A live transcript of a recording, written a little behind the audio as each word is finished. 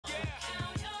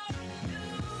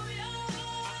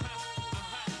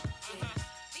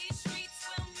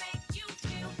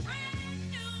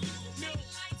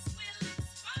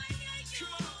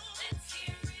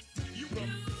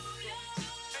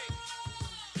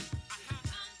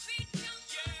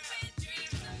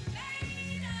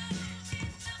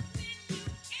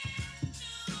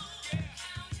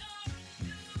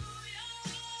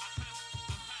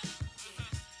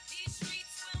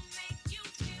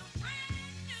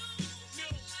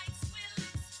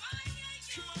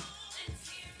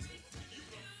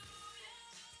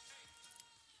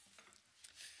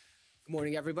Good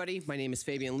morning, everybody. My name is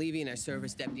Fabian Levy, and I serve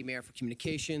as Deputy Mayor for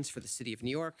Communications for the City of New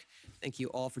York. Thank you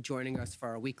all for joining us for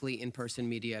our weekly in-person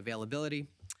media availability.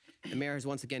 The Mayor has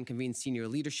once again convened senior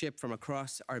leadership from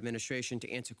across our administration to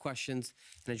answer questions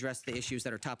and address the issues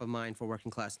that are top of mind for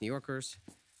working-class New Yorkers.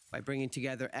 By bringing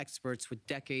together experts with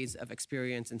decades of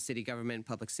experience in city government,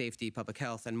 public safety, public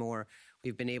health, and more,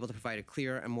 we've been able to provide a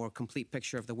clear and more complete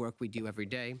picture of the work we do every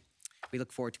day. We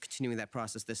look forward to continuing that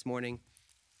process this morning.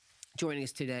 Joining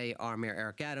us today are Mayor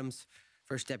Eric Adams,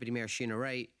 First Deputy Mayor Sheena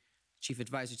Wright, Chief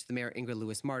Advisor to the Mayor Ingrid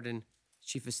Lewis-Martin,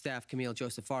 Chief of Staff Camille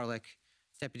Joseph-Farlick,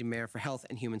 Deputy Mayor for Health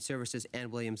and Human Services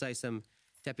Ann Williams-Isom,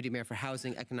 Deputy Mayor for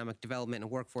Housing, Economic Development, and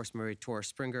Workforce Maria Torres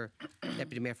Springer,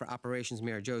 Deputy Mayor for Operations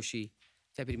Mayor Joshi,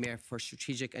 Deputy Mayor for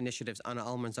Strategic Initiatives Anna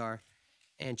Almanzar,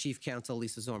 and Chief Counsel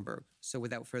Lisa Zornberg. So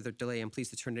without further delay, I'm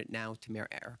pleased to turn it now to Mayor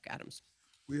Eric Adams.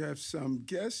 We have some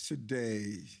guests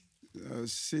today.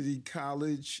 City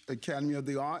College Academy of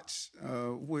the Arts.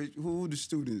 Who are the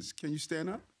students? Can you stand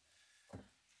up?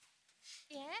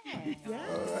 Yeah. All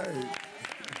right.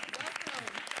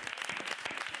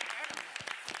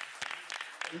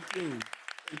 Thank you.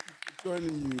 Thank you for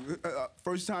joining you.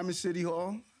 First time in City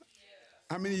Hall? Yeah.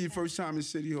 How many of you first time in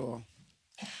City Hall?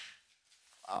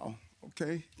 Wow.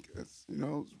 Okay. You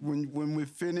know, when we're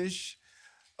finished,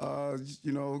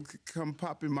 you know, come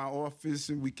pop in my office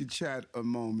and we can chat a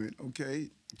moment,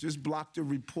 okay? Just block the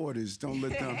reporters. Don't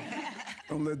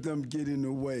let them get in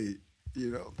the way, you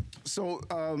know. So,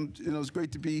 you know, it's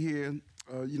great to be here.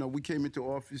 You know, we came into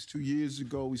office 2 years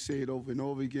ago. We say it over and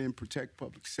over again, protect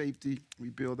public safety,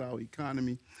 rebuild our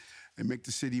economy, and make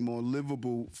the city more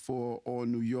livable for all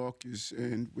New Yorkers.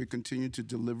 And we continue to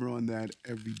deliver on that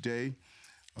every day.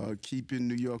 Keeping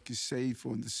New Yorkers safe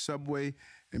on the subway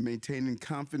and maintaining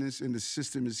confidence in the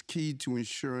system is key to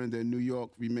ensuring that New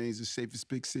York remains the safest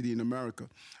big city in America.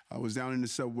 I was down in the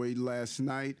subway last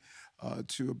night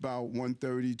to about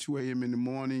 1:30, 2 a.m. in the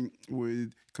morning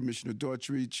with Commissioner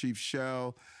Daughtry, Chief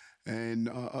Shell, and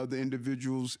other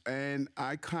individuals, and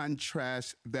I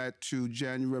contrast that to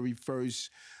January 1st,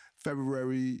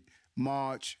 February,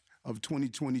 March of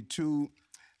 2022,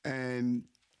 and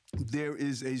there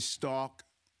is a stark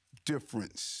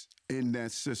difference in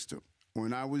that system.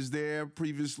 When I was there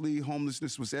previously,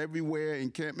 homelessness was everywhere,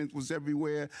 encampment was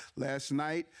everywhere. Last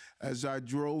night, as I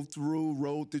drove through,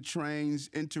 rode the trains,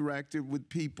 interacted with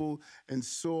people, and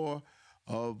saw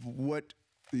what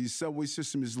the subway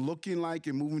system is looking like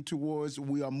and moving towards,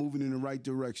 we are moving in the right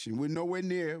direction. We're nowhere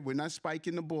near, we're not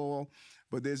spiking the ball,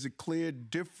 but there's a clear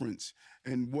difference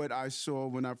in what I saw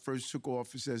when I first took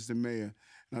office as the mayor.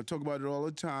 And I talk about it all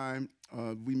the time.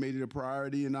 We made it a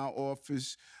priority in our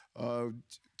office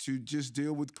to just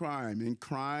deal with crime. And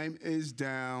crime is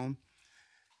down,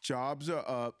 jobs are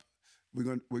up.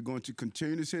 We're going to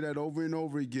continue to say that over and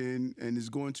over again, and it's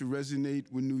going to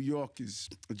resonate with New Yorkers.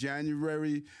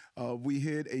 January, we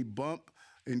hit a bump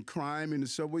in crime in the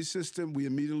subway system. We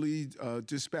immediately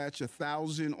dispatched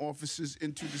 1,000 officers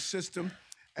into the system,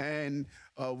 and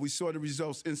we saw the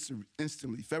results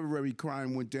instantly. February,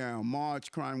 crime went down.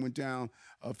 March, crime went down.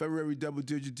 February,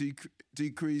 double-digit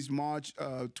decrease. March,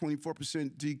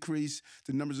 24% decrease.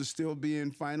 The numbers are still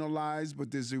being finalized, but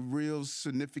there's a real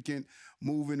significant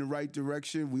move in the right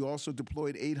direction. We also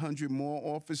deployed 800 more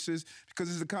officers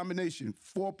because it's a combination.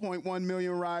 4.1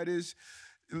 million riders.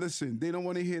 Listen, they don't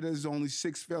want to hear there's only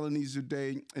 6 felonies a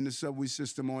day in the subway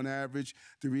system on average.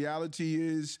 The reality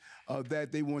is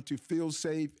that they want to feel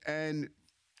safe, and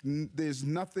there's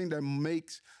nothing that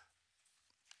makes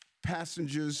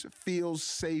passengers feel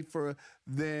safer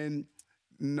than,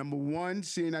 number one,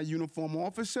 seeing that uniform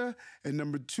officer, and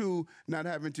number two, not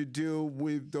having to deal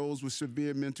with those with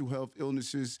severe mental health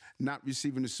illnesses, not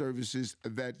receiving the services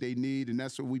that they need, and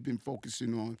that's what we've been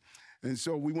focusing on. And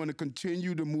so we want to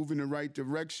continue to move in the right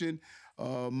direction.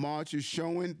 March is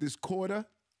showing this quarter,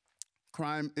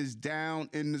 crime is down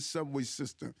in the subway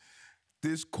system.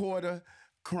 This quarter,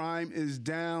 crime is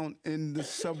down in the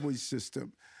subway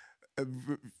system.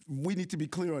 We need to be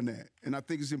clear on that. And I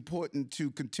think it's important to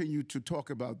continue to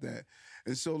talk about that.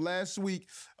 And so last week,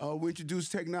 we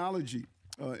introduced technology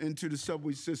into the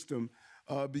subway system.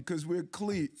 Because we're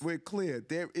clear.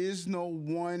 There is no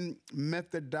one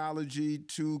methodology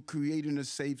to creating a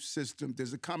safe system.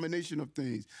 There's a combination of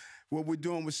things. What we're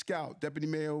doing with Scout, Deputy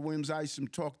Mayor Williams-Isom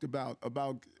talked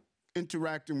about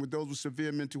interacting with those with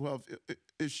severe mental health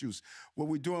issues. What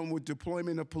we're doing with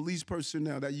deployment of police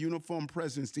personnel, that uniform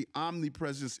presence, the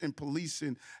omnipresence in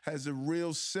policing has a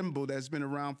real symbol that's been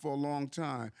around for a long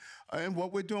time. And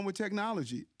what we're doing with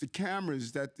technology, the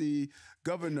cameras that the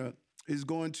governor is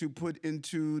going to put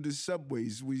into the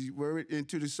subways. We're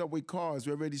into the subway cars.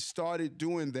 We already started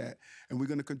doing that, and we're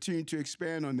going to continue to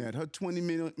expand on that. Her $20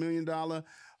 million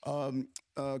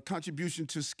contribution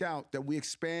to Scout, that we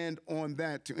expand on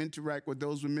that to interact with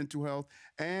those with mental health,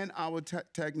 and our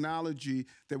technology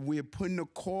that we are putting a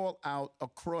call out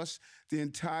across the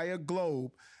entire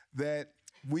globe that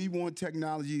we want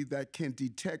technology that can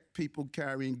detect people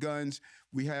carrying guns.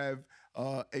 We have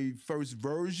a first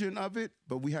version of it,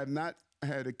 but we have not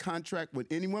had a contract with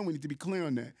anyone. We need to be clear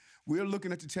on that. We're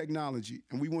looking at the technology,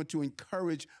 and we want to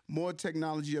encourage more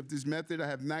technology of this method. I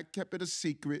have not kept it a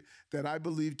secret that I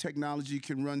believe technology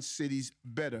can run cities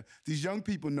better. These young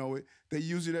people know it. They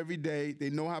use it every day. They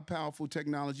know how powerful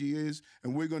technology is,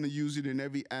 and we're going to use it in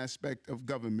every aspect of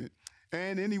government.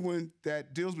 And anyone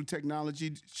that deals with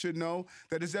technology should know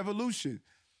that it's evolution.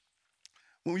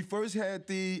 When we first had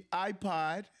the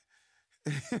iPod,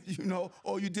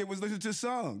 all you did was listen to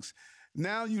songs.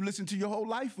 Now you listen to your whole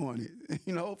life on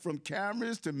it, from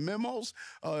cameras to memos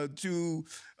to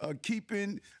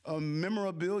keeping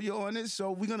memorabilia on it.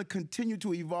 So we're going to continue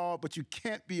to evolve, but you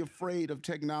can't be afraid of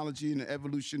technology and the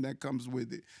evolution that comes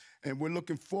with it. And we're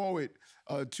looking forward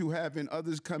to having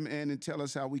others come in and tell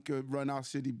us how we could run our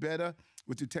city better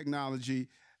with the technology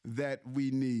that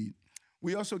we need.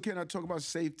 We also cannot talk about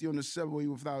safety on the subway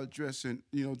without addressing,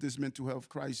 this mental health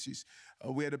crisis.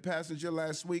 We had a passenger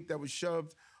last week that was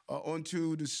shoved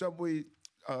onto the subway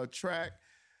track,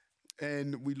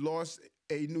 and we lost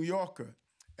a New Yorker.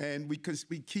 And we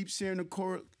keep seeing a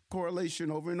correlation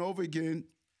over and over again: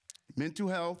 mental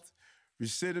health,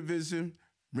 recidivism,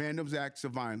 random acts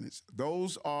of violence.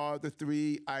 Those are the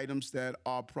three items that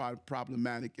are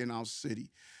problematic in our city.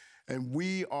 And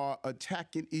we are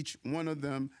attacking each one of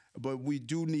them, but we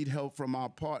do need help from our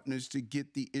partners to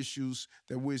get the issues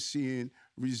that we're seeing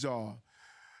resolved.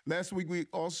 Last week, we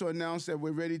also announced that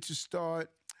we're ready to start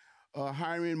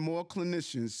hiring more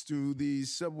clinicians through the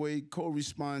subway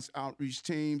co-response outreach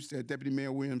teams that Deputy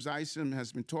Mayor Williams Isom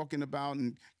has been talking about,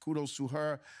 and kudos to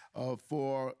her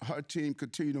for her team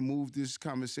continue to move this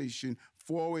conversation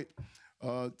forward.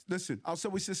 Listen, our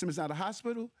subway system is not a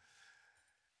hospital,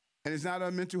 and it's not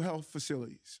our mental health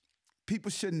facilities. People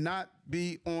should not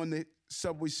be on the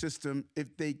subway system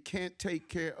if they can't take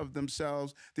care of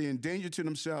themselves. They're in danger to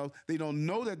themselves. They don't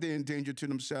know that they're in danger to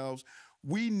themselves.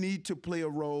 We need to play a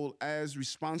role as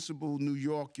responsible New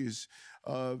Yorkers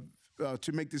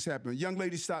to make this happen. A young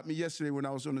lady stopped me yesterday when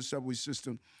I was on the subway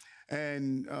system,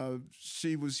 and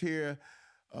she was here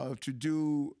to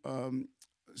do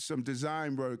some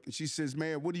design work. And she says,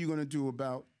 "Mayor, what are you going to do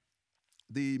about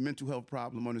the mental health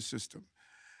problem on the system?"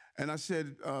 And I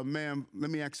said, "Ma'am, let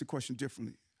me ask the question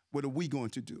differently. What are we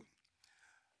going to do?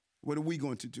 What are we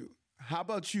going to do? How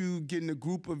about you getting a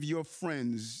group of your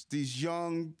friends, these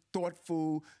young,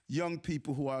 thoughtful young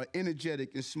people who are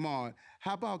energetic and smart?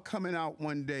 How about coming out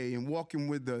one day and walking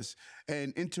with us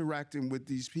and interacting with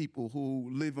these people who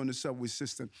live on the subway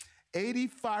system?"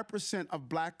 85%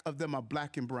 of them are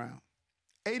black and brown.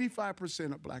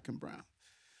 85% are black and brown.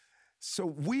 So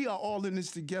we are all in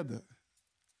this together.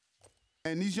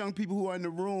 And these young people who are in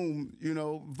the room,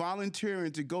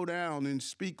 volunteering to go down and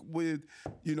speak with,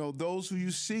 those who you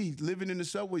see living in the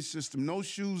subway system, no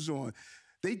shoes on.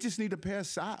 They just need a pair of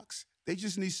socks. They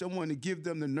just need someone to give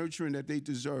them the nurturing that they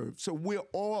deserve. So we're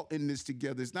all in this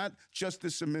together. It's not just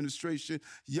this administration.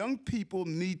 Young people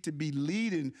need to be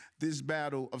leading this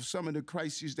battle of some of the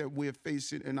crises that we're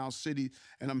facing in our city.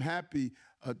 And I'm happy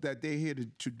that they're here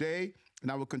today. And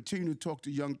I will continue to talk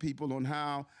to young people on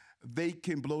how they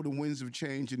can blow the winds of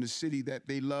change in the city that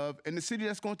they love and the city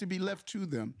that's going to be left to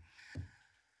them.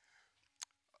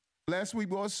 Last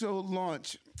week, we also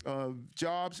launched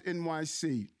Jobs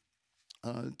NYC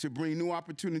to bring new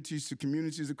opportunities to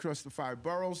communities across the 5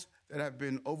 boroughs that have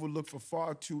been overlooked for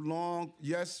far too long.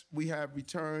 Yes, we have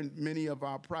returned many of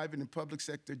our private and public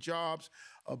sector jobs,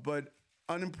 but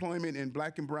unemployment in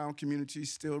black and brown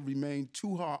communities still remain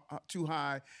too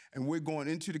high, and we're going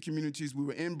into the communities. We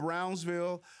were in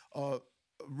Brownsville,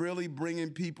 really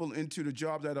bringing people into the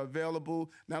jobs that are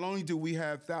available. Not only do we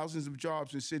have thousands of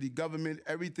jobs in city government,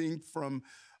 everything from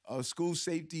school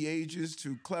safety agents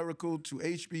to clerical to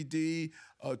HBD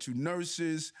to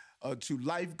nurses to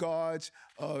lifeguards.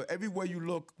 Everywhere you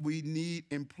look, we need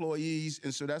employees,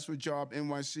 and so that's what Job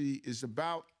NYC is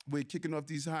about. We're kicking off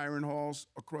these hiring halls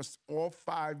across all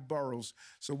 5 boroughs.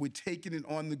 So we're taking it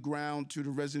on the ground to the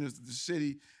residents of the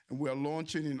city, and we're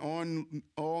launching an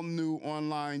all-new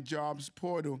online jobs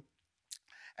portal.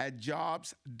 at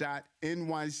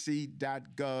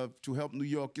jobs.nyc.gov to help New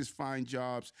Yorkers find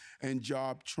jobs and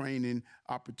job training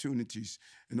opportunities.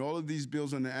 And all of these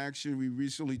bills under action we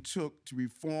recently took to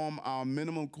reform our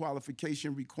minimum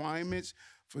qualification requirements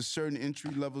for certain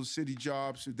entry-level city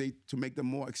jobs to make them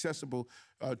more accessible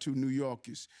to New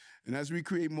Yorkers. And as we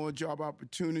create more job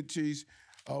opportunities,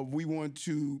 we want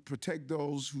to protect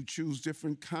those who choose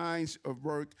different kinds of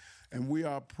work, and we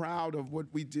are proud of what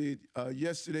we did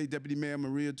yesterday. Deputy Mayor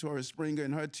Maria Torres Springer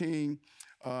and her team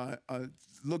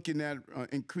looking at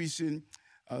increasing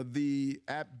the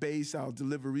app-based, our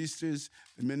deliveristas,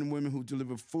 the men and women who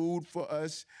deliver food for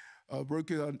us.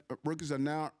 Workers are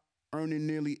now earning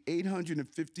nearly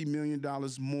 $850 million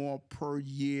more per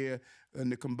year than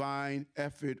the combined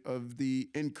effort of the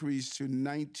increase to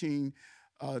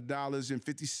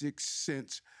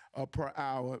 $19.56 per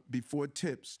hour before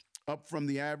tips, up from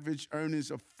the average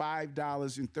earnings of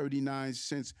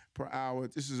 $5.39 per hour.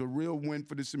 This is a real win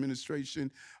for this administration.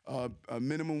 A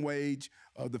minimum wage,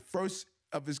 the first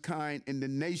of its kind in the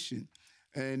nation.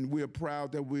 And we are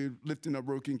proud that we're lifting up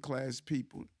working class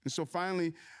people. And so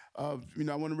finally, I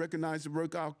want to recognize the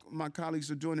work my colleagues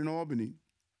are doing in Albany.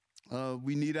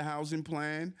 We need a housing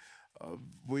plan.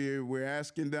 We're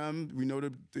asking them. We know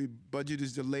that the budget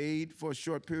is delayed for a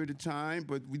short period of time,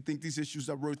 but we think these issues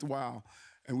are worthwhile.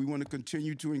 And we want to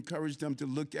continue to encourage them to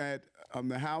look at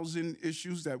the housing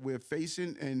issues that we're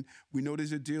facing. And we know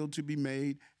there's a deal to be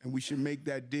made, and we should make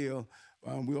that deal.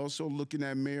 We're also looking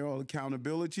at mayoral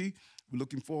accountability. We're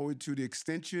looking forward to the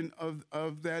extension of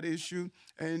that issue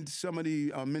and some of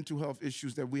the mental health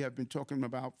issues that we have been talking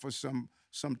about for some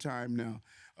time now.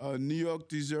 New York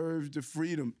deserves the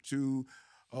freedom to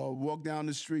walk down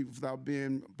the street without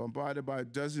being bombarded by a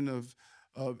dozen of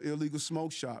illegal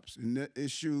smoke shops. And that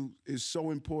issue is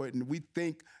so important. We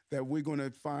think that we're going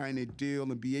to find a deal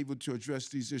and be able to address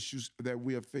these issues that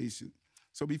we are facing.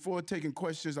 So before taking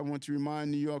questions, I want to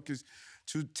remind New Yorkers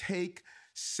to take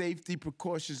safety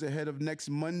precautions ahead of next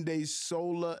Monday's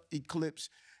solar eclipse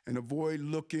and avoid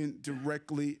looking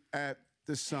directly at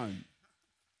the sun.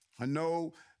 I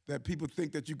know that people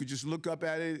think that you could just look up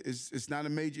at it. It's not a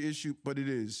major issue, but it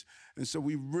is. And so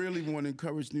we really want to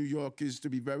encourage New Yorkers to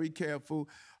be very careful.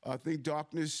 I think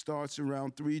darkness starts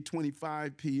around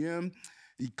 3:25 p.m.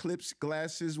 Eclipse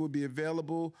glasses will be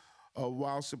available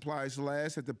while supplies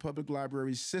last at the Public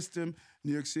Library System.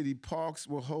 New York City Parks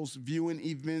will host viewing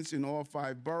events in all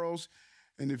 5 boroughs.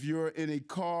 And if you're in a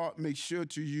car, make sure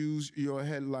to use your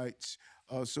headlights.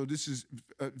 So this is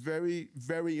very,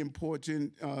 very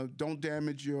important. Don't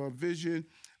damage your vision.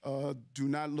 Do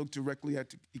not look directly at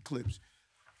the eclipse.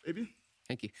 Baby?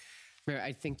 Thank you. Mayor,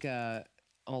 I think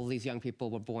all these young people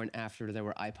were born after there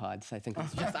were iPods. I think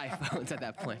it's just iPhones at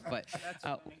that point, but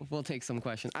we'll take some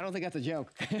questions. I don't think that's a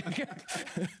joke. Hi,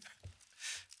 Mr.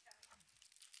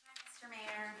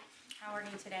 Mayor. How are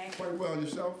you today? Quite well.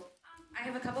 Yourself? I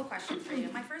have a couple questions for you.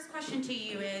 My first question to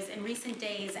you is, in recent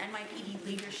days, NYPD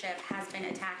leadership has been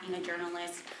attacking a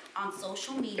journalist on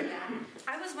social media.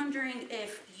 I was wondering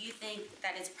if you think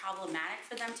that it's problematic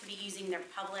for them to be using their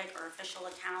public or official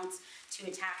accounts to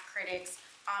attack critics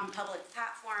on public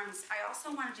platforms. I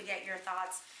also wanted to get your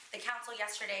thoughts. The council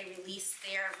yesterday released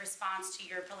their response to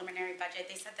your preliminary budget.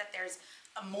 They said that there's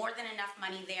more than enough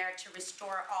money there to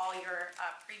restore all your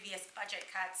previous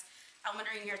budget cuts. I'm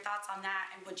wondering your thoughts on that,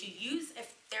 and would you use,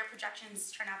 if their projections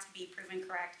turn out to be proven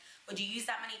correct, would you use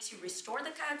that money to restore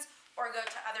the cuts or go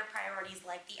to other priorities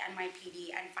like the NYPD?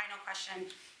 And final question,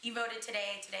 you voted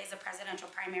today. Today's a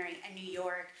presidential primary in New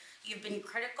York. You've been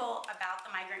critical about the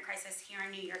migrant crisis here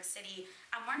in New York City.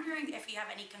 I'm wondering if you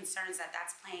have any concerns that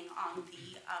that's playing on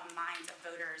the minds of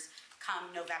voters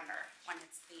come November when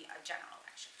it's the general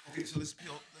election. Okay, so let's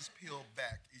peel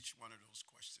back each one of those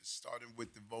questions, starting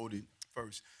with the voting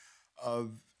first.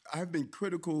 I've been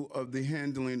critical of the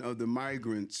handling of the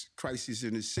migrants crisis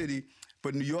in the city,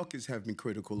 but New Yorkers have been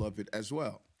critical of it as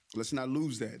well. Let's not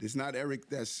lose that. It's not Eric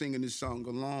that's singing this song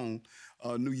alone.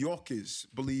 New Yorkers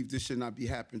believe this should not be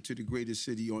happening to the greatest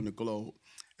city on the globe.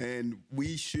 And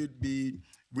we should be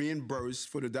reimbursed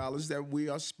for the dollars that we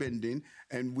are spending,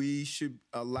 and we should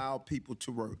allow people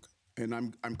to work. And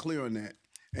I'm clear on that.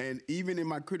 And even in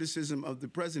my criticism of the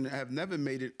president, I have never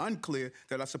made it unclear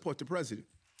that I support the president.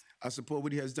 I support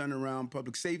what he has done around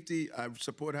public safety. I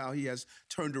support how he has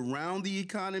turned around the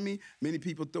economy. Many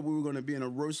people thought we were going to be in a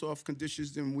worse off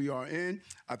conditions than we are in.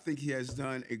 I think he has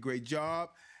done a great job.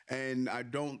 And I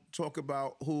don't talk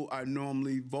about who I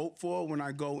normally vote for when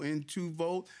I go in to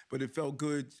vote, but it felt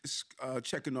good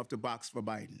checking off the box for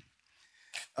Biden.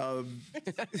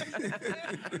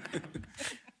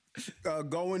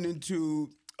 Going into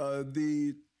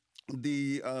the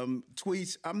the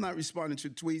tweets, I'm not responding to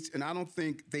tweets, and I don't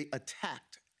think they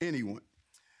attacked anyone.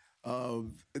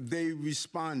 They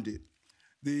responded.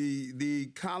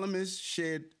 The columnist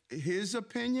shared his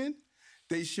opinion.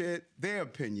 They shared their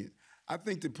opinion. I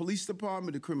think the police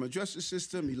department, the criminal justice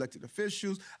system, elected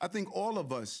officials, I think all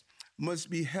of us must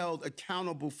be held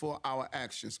accountable for our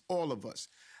actions, all of us.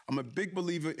 I'm a big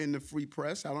believer in the free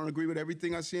press. I don't agree with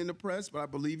everything I see in the press, but I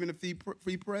believe in the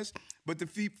free press. But the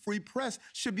free press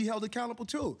should be held accountable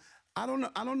too. I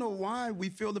don't know why we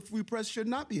feel the free press should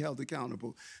not be held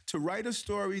accountable. To write a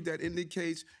story that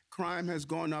indicates crime has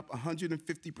gone up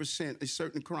 150%, a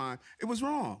certain crime, it was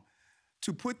wrong.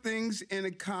 To put things in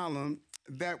a column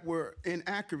that were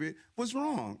inaccurate was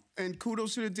wrong. And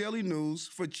kudos to the Daily News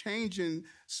for changing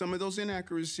some of those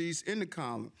inaccuracies in the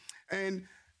column. And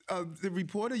the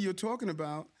reporter you're talking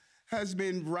about has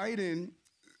been writing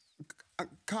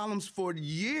columns for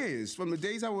years, from the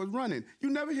days I was running. You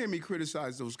never hear me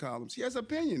criticize those columns. He has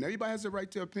opinion. Everybody has a right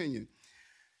to opinion.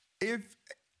 If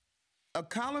a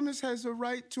columnist has a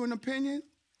right to an opinion,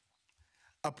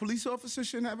 a police officer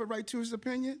shouldn't have a right to his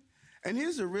opinion. And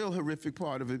here's a real horrific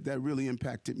part of it that really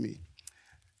impacted me.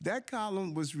 That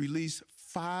column was released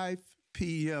 5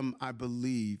 p.m., I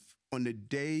believe, on the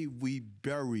day we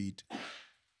buried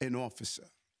an officer.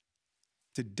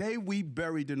 The day we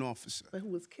buried an officer. But who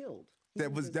was killed?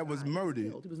 That was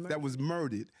murdered. That was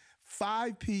murdered.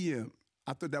 5 p.m.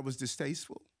 I thought that was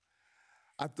distasteful.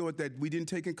 I thought that we didn't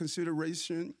take in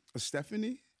consideration of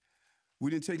Stephanie. We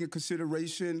didn't take in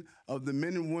consideration of the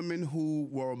men and women who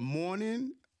were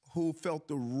mourning, who felt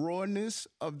the rawness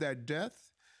of that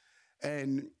death.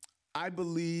 And I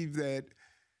believe that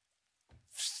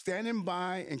standing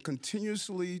by and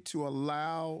continuously to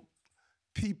allow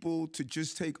people to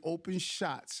just take open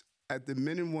shots at the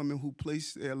men and women who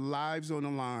place their lives on the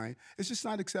line, it's just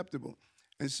not acceptable.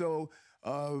 And so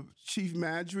Chief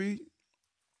Madry,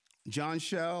 John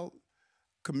Schell,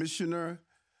 Commissioner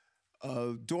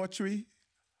Daughtry,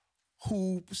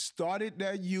 who started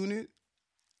that unit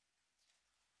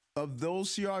of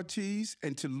those CRTs,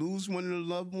 and to lose one of the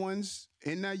loved ones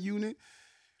in that unit,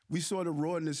 we saw the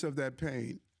rawness of that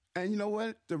pain. And you know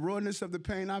what? The rawness of the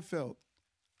pain I felt.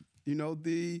 You know,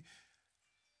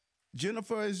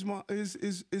 Jennifer is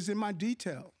in my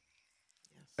detail.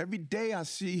 Yes. Every day I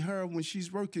see her when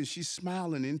she's working, she's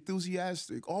smiling,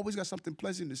 enthusiastic, always got something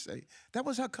pleasant to say. That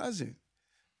was her cousin.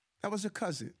 That was her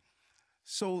cousin.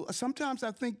 So sometimes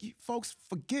I think folks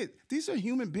forget, these are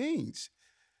human beings.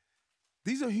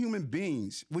 These are human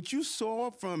beings. What you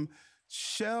saw from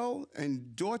Schell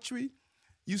and Daughtry,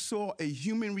 you saw a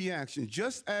human reaction.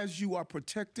 Just as you are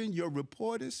protecting your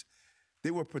reporters, they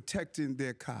were protecting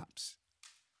their cops.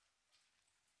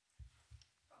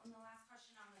 And the last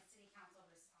question on the city council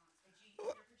response,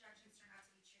 your projections turn out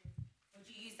to be true, would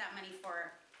you use that money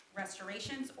for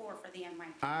restorations or for the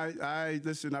NYPD?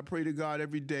 Listen, I pray to God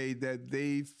every day that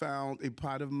they found a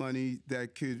pot of money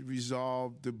that could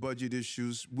resolve the budget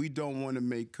issues. We don't want to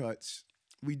make cuts.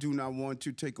 We do not want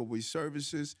to take away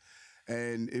services.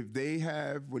 And if they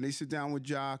have, when they sit down with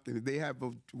Jock, and if they have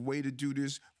a way to do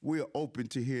this, we're open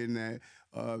to hearing that.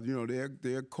 You know,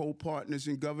 they're co-partners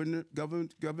in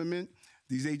government.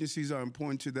 These agencies are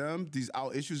important to them.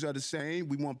 Our issues are the same.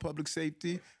 We want public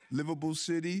safety, livable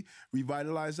city,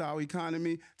 revitalize our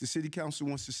economy. The city council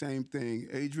wants the same thing.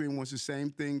 Adrian wants the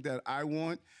same thing that I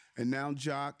want. And now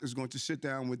Jock is going to sit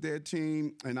down with their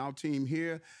team and our team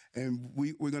here, and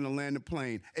we're going to land a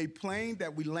plane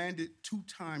that we landed 2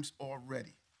 times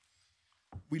already.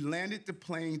 We landed the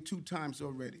plane 2 times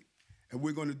already, and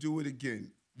we're going to do it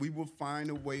again. We will find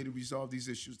a way to resolve these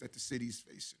issues that the city is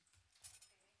facing.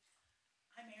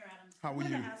 Hi, Mayor Adams. How are you? I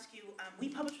wanted to ask you, we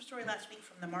published a story last week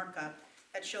from the markup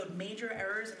that showed major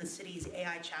errors in the city's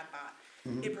AI chatbot.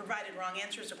 Mm-hmm. It provided wrong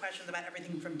answers to questions about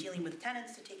everything from dealing with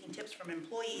tenants to taking tips from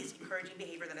employees, encouraging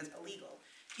behavior that is illegal.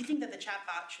 Do you think that the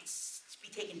chatbot should be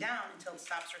taken down until it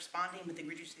stops responding with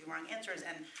egregiously wrong answers?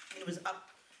 And I mean, it was up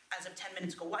as of 10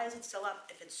 minutes ago. Why is it still up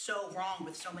if it's so wrong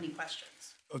with so many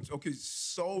questions? Okay,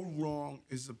 so wrong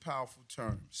is a powerful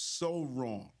term. So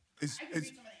wrong. I can read some of the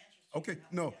answers. Okay,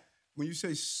 no. When you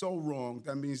say so wrong,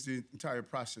 that means the entire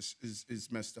process is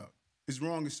messed up. It's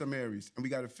wrong in some areas, and we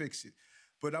got to fix it.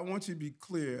 But I want to be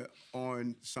clear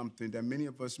on something that many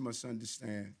of us must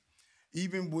understand.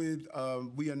 Even with,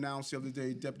 we announced the other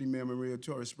day, Deputy Mayor Maria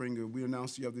Torres Springer, we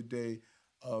announced the other day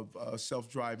of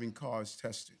self-driving cars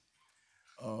testing.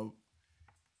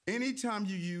 Anytime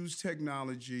you use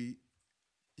technology,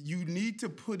 you need to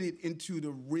put it into the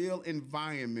real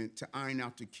environment to iron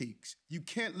out the kinks. You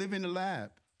can't live in a lab.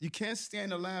 You can't stay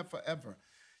in a lab forever.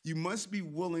 You must be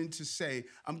willing to say,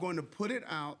 I'm going to put it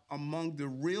out among the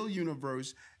real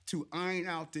universe to iron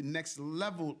out the next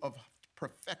level of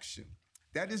perfection.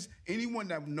 That is, anyone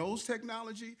that knows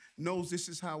technology knows this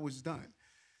is how it's done.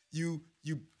 You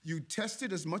test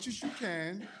it as much as you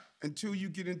can until you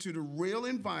get into the real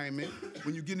environment.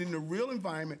 When you get in the real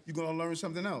environment, you're going to learn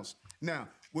something else. Now,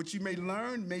 what you may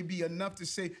learn may be enough to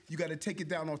say you got to take it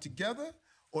down altogether,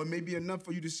 or it may be enough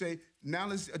for you to say, now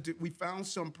we found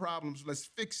some problems, let's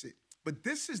fix it. But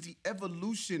this is the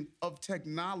evolution of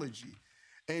technology.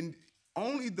 And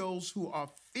only those who are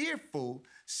fearful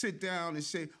sit down and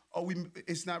say, oh,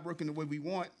 it's not working the way we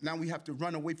want. Now we have to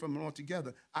run away from it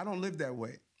altogether. I don't live that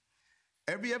way.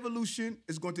 Every evolution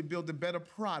is going to build a better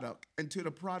product until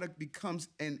the product becomes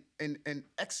an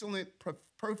excellent,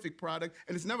 perfect product,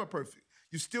 and it's never perfect.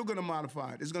 You're still going to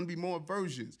modify it. There's going to be more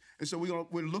versions. And so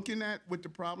we're looking at what the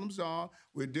problems are.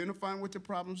 We're identifying what the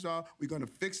problems are. We're going to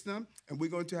fix them, and we're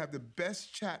going to have the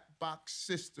best chat box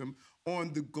system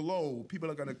on the globe.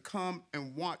 People are going to come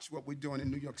and watch what we're doing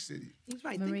in New York City. He's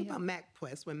right. Think about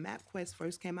MapQuest. When MapQuest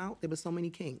first came out, there were so many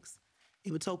kinks.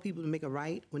 It would tell people to make a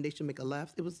right when they should make a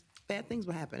left. It was bad things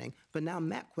were happening. But now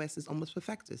MapQuest is almost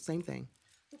perfected. Same thing.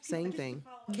 Same thing.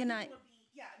 Can I?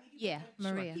 Yeah,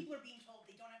 Maria. People are being told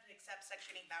they don't have to accept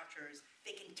Section 8 vouchers.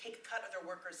 They can take a cut of their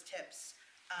workers' tips.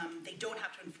 They don't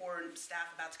have to inform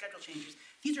staff about schedule changes.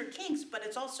 These are kinks, but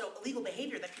it's also illegal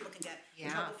behavior that people can get in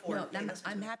trouble for. No,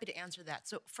 I'm happy to answer that.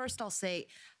 So first I'll say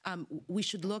we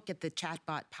should look at the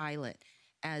chatbot pilot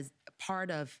as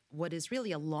part of what is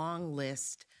really a long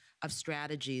list of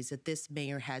strategies that this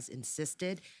mayor has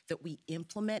insisted that we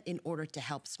implement in order to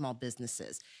help small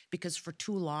businesses. Because for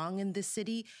too long in this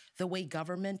city, the way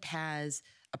government has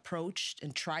approached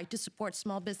and tried to support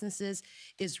small businesses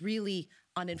is really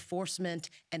on enforcement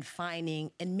and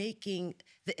fining and making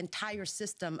the entire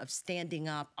system of standing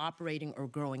up, operating, or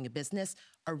growing a business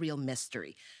a real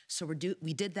mystery. So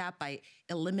we did that by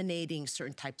eliminating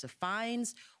certain types of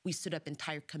fines. We stood up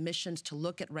entire commissions to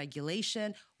look at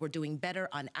regulation. We're doing better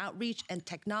on outreach, and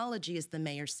technology, as the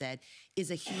mayor said,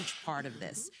 is a huge part of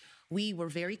this. We were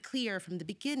very clear from the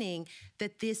beginning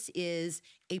that this is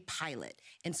a pilot.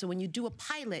 And so when you do a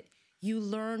pilot, you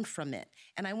learn from it.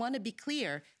 And I want to be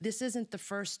clear, this isn't the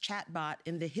first chatbot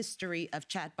in the history of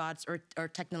chatbots or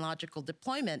technological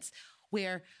deployments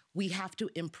where we have to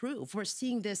improve. We're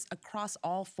seeing this across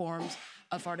all forms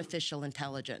of artificial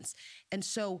intelligence. And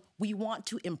so we want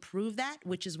to improve that,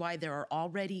 which is why there are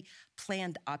already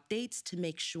planned updates to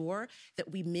make sure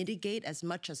that we mitigate as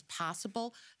much as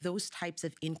possible those types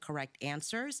of incorrect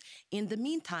answers. In the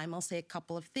meantime, I'll say a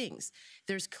couple of things.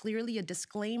 There's clearly a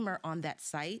disclaimer on that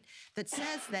site that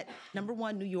says that, number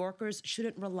one, New Yorkers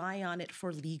shouldn't rely on it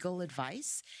for legal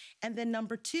advice. And then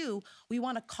number two, we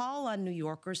want to call on New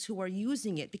Yorkers who are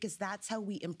using it, because that's how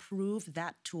we improve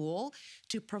that tool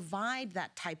to provide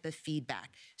that type of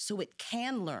feedback so it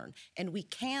can learn and we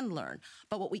can learn.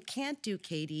 But what we can't do,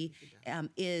 Katie,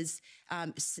 is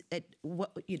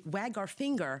wag our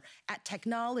finger at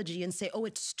technology and say, oh,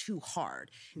 it's too hard,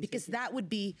 because that would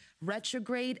be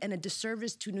retrograde and a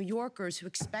disservice to New Yorkers who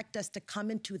expect us to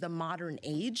come into the modern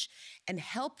age and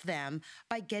help them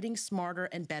by getting smarter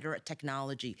and better at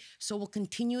technology. So we'll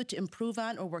continue to improve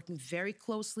on. We're working very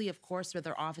closely, of course, with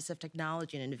our Office of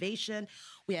Technology and Innovation.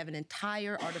 We have an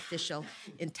entire artificial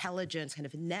intelligence kind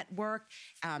of network,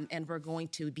 and we're going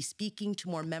to be speaking to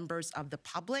more members of the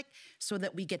public so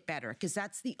that we get better, because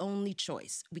that's the only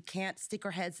choice. We can't stick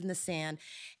our heads in the sand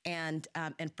and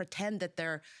pretend that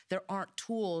there aren't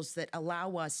tools that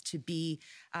allow us to be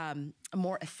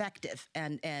more effective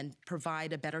and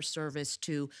provide a better service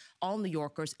to all New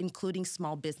Yorkers, including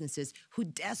small businesses who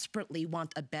desperately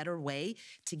want a better way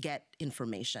to get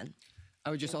information. I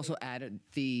would just also add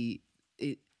the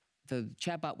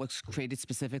chatbot was created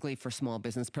specifically for small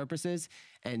business purposes,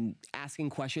 and asking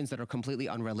questions that are completely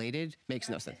unrelated makes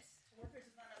no sense.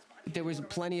 There was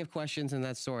plenty of questions in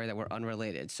that story that were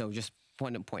unrelated, so just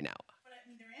want to point out. But I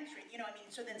mean, they're answering,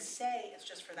 so then say it's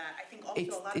just for that. I think also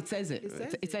a lot of It says it.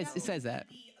 It says that.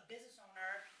 Be a business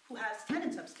owner who has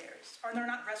tenants upstairs. Are there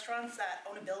not restaurants that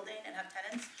own a building and have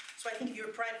tenants? So I think if you're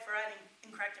providing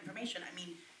incorrect information, I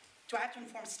mean, do I have to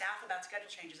inform staff about schedule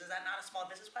changes? Is that not a small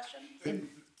business question?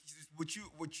 What you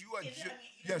are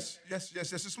yes,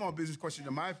 it's a small business question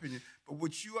in my opinion, but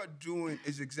what you are doing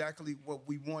is exactly what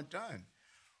we want done.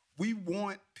 We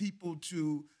want people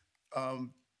to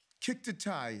kick the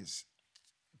tires.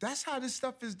 That's how this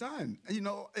stuff is done.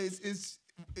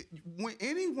 When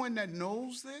anyone that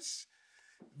knows this,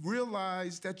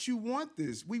 realize that you want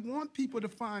this. We want people to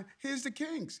find, here's the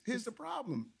kinks, here's the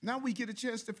problem. Now we get a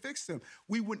chance to fix them.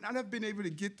 We would not have been able to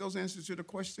get those answers to the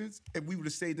questions if we would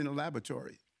have stayed in the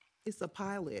laboratory. It's a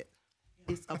pilot.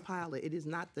 It's a pilot. It is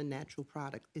not the natural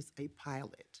product. It's a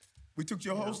pilot. We took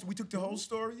we took the whole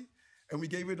story and we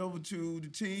gave it over to the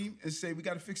team and said, we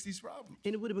got to fix these problems.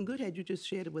 And it would have been good had you just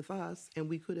shared it with us, and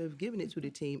we could have given it to the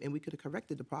team, and we could have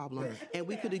corrected the problem, and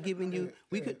we could have given you.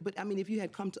 But I mean, if you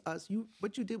had come to us,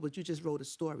 what you did was you just wrote a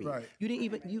story. Right. You didn't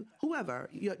even whoever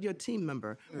your team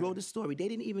member wrote a story. They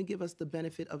didn't even give us the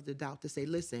benefit of the doubt to say,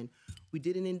 listen, we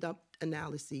did an in-depth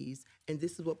analyses, and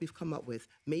this is what we've come up with.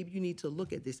 Maybe you need to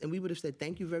look at this. And we would have said,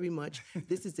 thank you very much.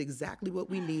 This is exactly what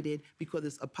we needed because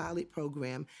it's a pilot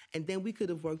program. And then we could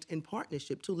have worked in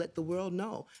partnership to let the world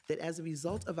know that as a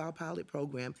result of our pilot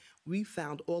program, we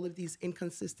found all of these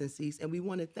inconsistencies, and we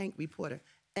want to thank reporter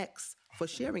X for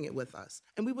sharing it with us.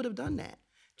 And we would have done that.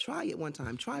 Try it one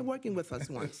time. Try working with us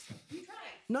once.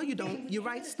 No, you don't. You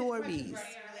write stories.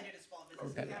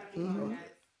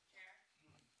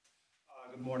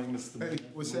 Good morning, Mr. Mayor. Hey,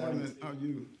 what's happening? How are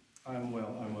you? I'm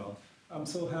well. I'm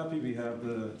so happy we have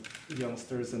the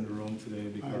youngsters in the room today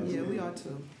because, Yeah, we are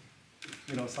too.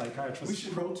 you know, psychiatrists. We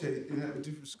should rotate and have a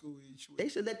different school each week. They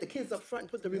should let the kids up front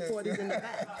put the reporters in the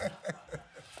back.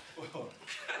 Well,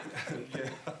 yeah,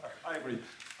 I agree.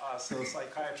 So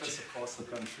psychiatrists across the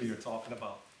country are talking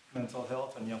about mental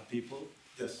health and young people.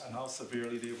 Yes. And how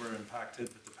severely they were impacted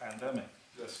with the pandemic.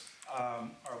 Yes. Are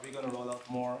we going to roll out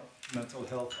more mental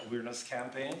health awareness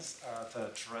campaigns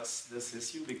to address this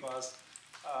issue? Because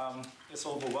it's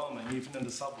overwhelming, even in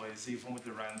the subways, even with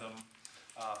the random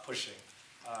pushing.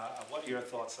 What are your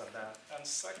thoughts on that? And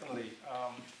secondly,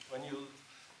 when you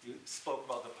spoke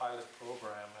about the pilot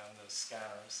program and the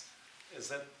scanners,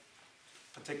 is it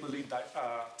particularly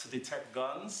to detect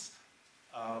guns?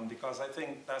 Because I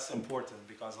think that's important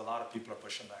because a lot of people are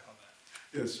pushing back on that.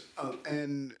 Yes,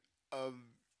 and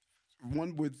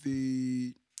one with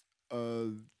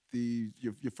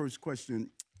your first question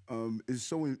is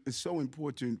so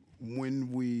important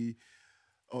when we,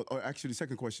 or actually the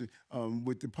second question,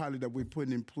 with the pilot that we're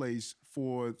putting in place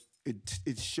for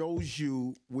it shows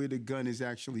you where the gun is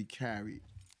actually carried,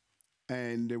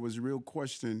 and there was a real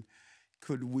question: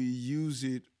 could we use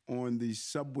it on the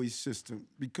subway system?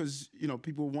 Because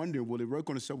people wonder, will it work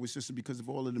on the subway system because of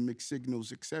all of the mixed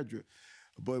signals, et cetera?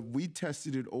 But we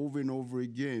tested it over and over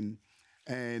again,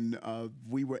 and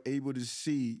we were able to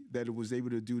see that it was able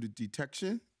to do the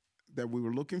detection that we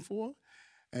were looking for.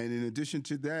 And in addition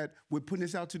to that, we're putting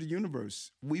this out to the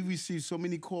universe. We received so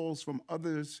many calls from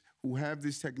others who have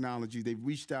this technology. They've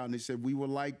reached out and they said, we would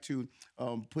like to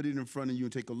put it in front of you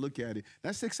and take a look at it.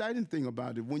 That's the exciting thing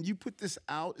about it. When you put this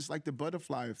out, it's like the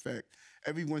butterfly effect.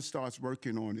 Everyone starts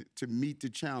working on it to meet the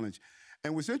challenge.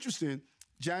 And what's interesting,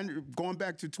 going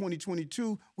back to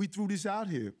 2022, we threw this out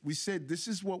here. We said, this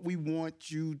is what we want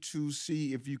you to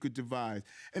see if you could devise.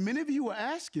 And many of you were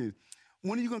asking,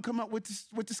 when are you going to come out with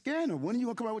the scanner? When are you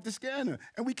going to come out with the scanner?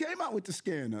 And we came out with the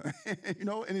scanner,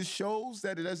 and it shows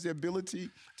that it has the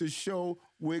ability to show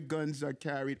where guns are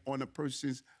carried on a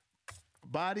person's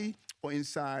body or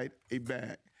inside a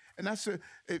bag. And that's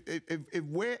if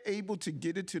we're able to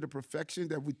get it to the perfection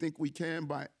that we think we can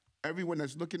by everyone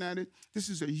that's looking at it, this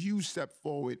is a huge step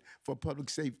forward for public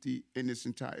safety in this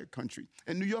entire country.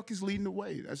 And New York is leading the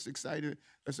way. That's exciting.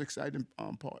 That's the exciting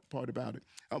part about it.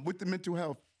 With the mental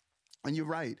health, and you're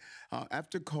right.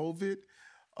 After COVID,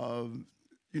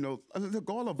 look,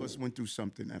 all of us went through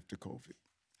something after COVID.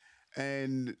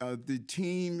 And the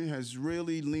team has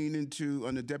really leaned into,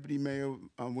 under Deputy Mayor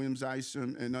Williams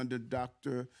Isom and under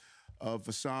Dr.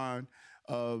 Vassan,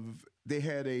 they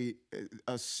had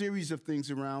a series of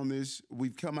things around this.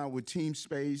 We've come out with Team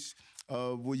Space,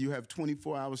 where you have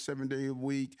 24 hours, 7 days a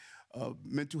week,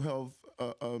 mental health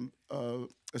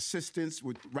assistance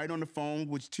right on the phone,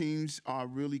 which teams are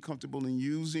really comfortable in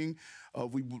using.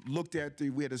 We looked at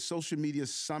we had a social media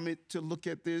summit to look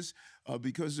at this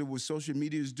because of what social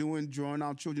media is doing, drawing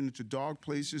our children into dark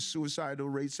places. Suicidal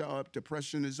rates are up,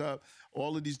 depression is up,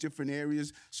 all of these different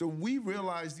areas. So we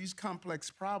realize these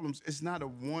complex problems, it's not a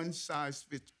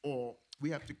one-size-fits-all. We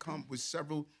have to come with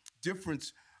several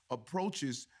different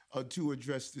approaches to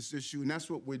address this issue, and that's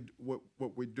what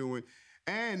we're doing.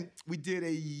 And we did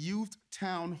a youth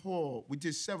town hall. We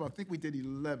did several. I think we did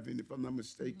 11, if I'm not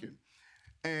mistaken.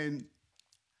 And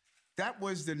that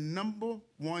was the number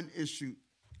one issue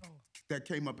that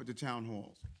came up at the town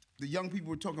halls. The young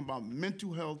people were talking about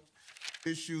mental health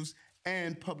issues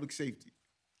and public safety.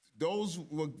 Those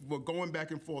were going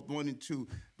back and forth, 1 and 2.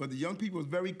 But the young people was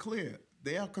very clear.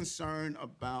 They are concerned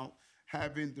about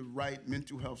having the right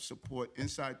mental health support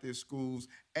inside their schools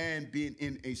and being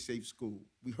in a safe school.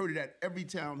 We heard it at every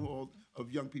town hall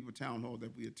of young people town hall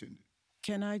that we attended.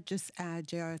 Can I just add,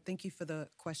 JR, thank you for the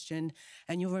question.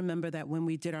 And you'll remember that when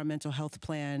we did our mental health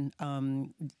plan,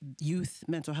 youth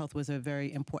mental health was a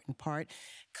very important part.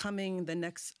 Coming the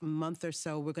next month or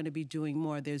so, we're going to be doing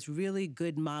more. There's really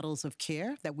good models of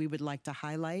care that we would like to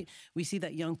highlight. We see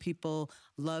that young people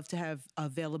love to have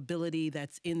availability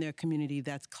that's in their community,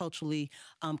 that's culturally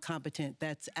competent,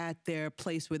 that's at their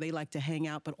place where they like to hang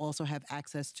out, but also have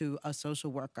access to a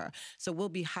social worker. So we'll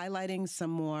be highlighting some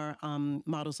more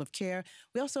models of care.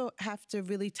 We also have to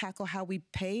really tackle how we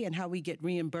pay and how we get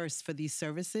reimbursed for these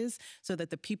services so that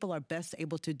the people are best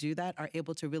able to do that, are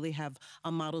able to really have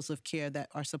models of care that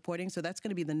are supporting. So that's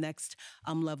going to be the next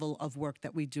level of work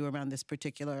that we do around this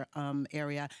particular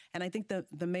area. And I think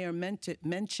the mayor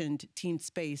mentioned Teen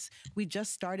Space. We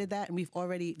just started that,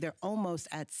 and they're almost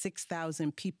at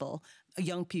 6,000 people,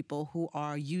 young people who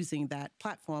are using that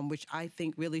platform, which I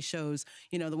think really shows,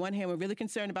 on the one hand, we're really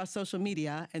concerned about social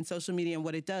media and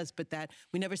what it does, but that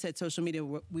we never said social media,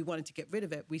 we wanted to get rid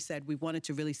of it. We said we wanted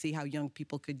to really see how young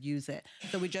people could use it.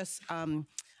 So we just, I'm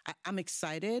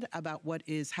excited about what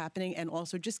is happening, and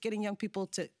also just getting young people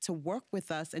to work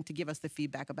with us and to give us the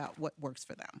feedback about what works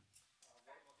for them.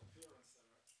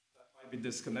 Be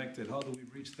disconnected. How do we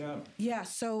reach them? Yeah,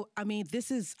 so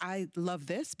I love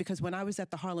this because when I was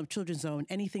at the Harlem Children's Zone,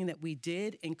 anything that we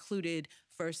did included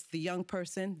first the young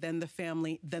person, then the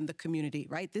family, then the community,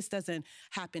 right? This doesn't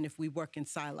happen if we work in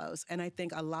silos. And I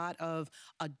think a lot of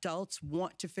adults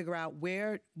want to figure out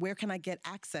where can I get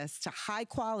access to high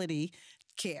quality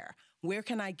care? Where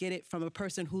can I get it from a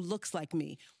person who looks like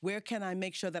me? Where can I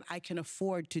make sure that I can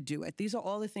afford to do it? These are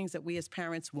all the things that we as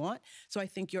parents want. So I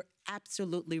think you're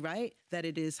absolutely right that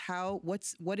it is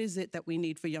what is it that we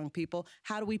need for young people?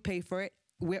 How do we pay for it?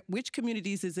 Which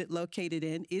communities is it located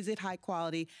in? Is it high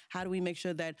quality? How do we make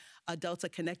sure that adults are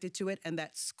connected to it and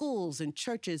that schools and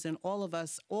churches and all of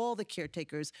us, all the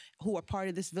caretakers who are part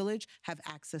of this village have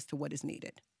access to what is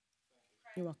needed?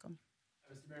 You're welcome.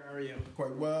 Mr. Mayor, how are you?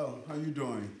 Quite well. How you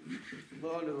doing?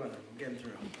 Well, I'm getting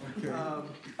through. Okay.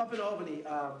 Up in Albany,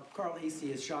 Carl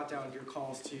Hastie has shot down your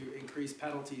calls to increase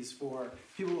penalties for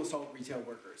people who assault retail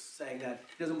workers, saying that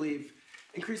he doesn't believe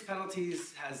increased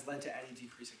penalties has led to any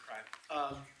decrease in crime.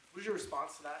 What is your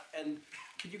response to that? And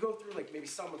could you go through maybe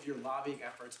some of your lobbying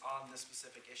efforts on this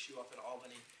specific issue up in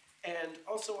Albany? And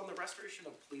also on the restoration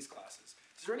of police classes.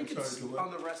 Is there any concern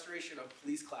on the restoration of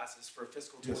police classes for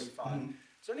fiscal 25? Yes.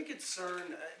 Is there any concern?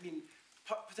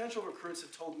 Potential recruits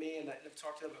have told me, and I've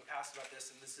talked to them in the past about this,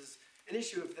 and this is an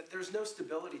issue that there's no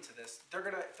stability to this. They're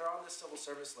on this civil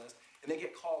service list, and they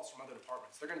get calls from other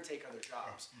departments. They're going to take other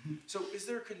jobs. So is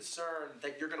there a concern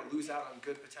that you're going to lose out on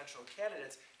good potential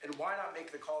candidates? And why not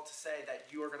make the call to say that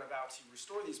you are going to vow to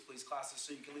restore these police classes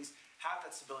so you can at least have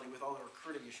that stability with all the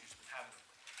recruiting issues we've having?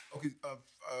 Okay.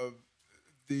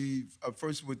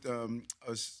 First with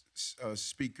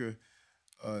Speaker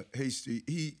Hastie,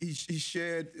 he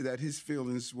shared that his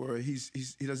feelings were he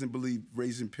doesn't believe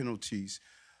raising penalties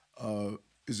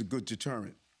is a good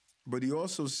deterrent, but he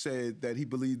also said that he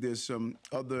believed there's some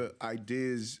other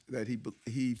ideas that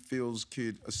he feels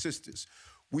could assist us.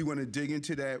 We want to dig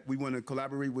into that. We want to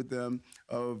collaborate with them.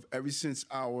 Ever since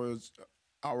our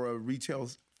retail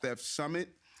theft summit,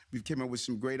 we've came up with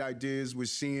some great ideas. We're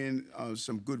seeing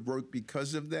some good work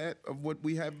because of that, of what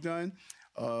we have done.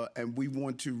 And we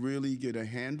want to really get a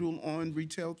handle on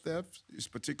retail theft,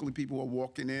 particularly people who are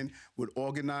walking in with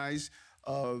organized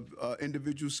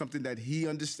individuals, something that he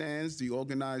understands, the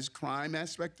organized crime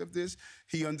aspect of this.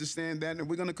 He understands that, and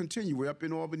we're going to continue. We're up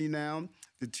in Albany now.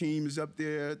 The team is up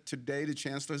there today. The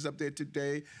chancellor is up there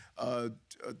today.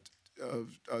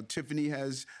 Tiffany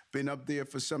has been up there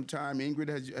for some time.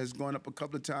 Ingrid has gone up a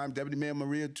couple of times. Deputy Mayor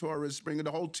Maria Torres, bringing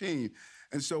the whole team.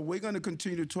 And so we're going to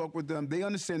continue to talk with them. They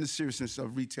understand the seriousness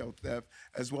of retail theft,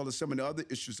 as well as some of the other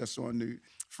issues that's on the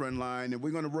front line. And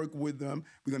we're going to work with them.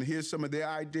 We're going to hear some of their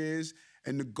ideas.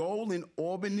 And the goal in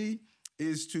Albany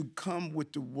is to come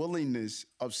with the willingness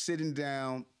of sitting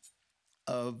down,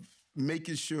 of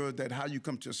making sure that how you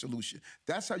come to a solution.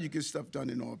 That's how you get stuff done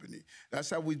in Albany. That's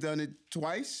how we've done it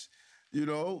twice.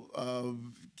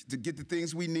 To get the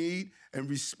things we need and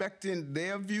respecting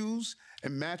their views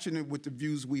and matching it with the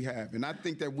views we have. And I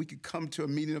think that we could come to a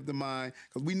meeting of the mind,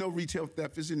 because we know retail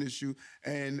theft is an issue,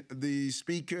 and the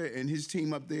speaker and his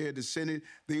team up there, the Senate,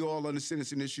 they all understand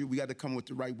it's an issue. We got to come with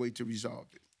the right way to resolve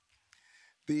it.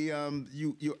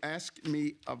 You asked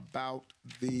me about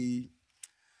the,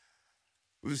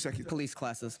 what was the second? Police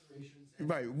classes.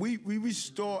 Right. We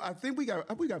restore. I think we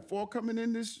got 4 coming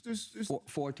in this.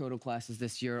 Four total classes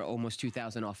this year, almost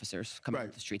 2,000 officers coming Right.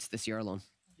 to the streets this year alone.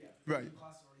 Yeah. Right. The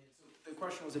class is already in. So the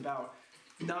question was about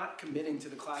not committing to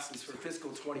the classes for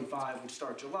fiscal '25, which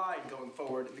start July and going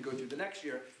forward and to go through the next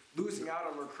year, losing out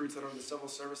on recruits that are on the civil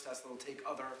service test that will take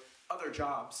other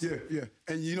jobs. Yeah.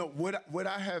 And what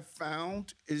I have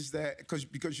found is that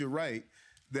because you're right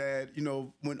that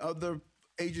when other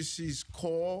agencies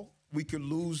call, we could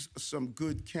lose some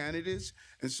good candidates,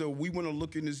 and so we want to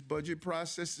look in this budget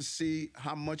process to see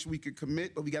how much we could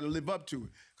commit, but we got to live up to it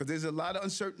because there's a lot of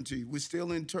uncertainty. We're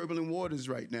still in turbulent waters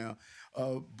right now,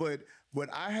 but what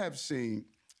I have seen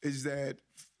is that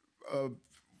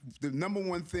the number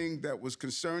one thing that was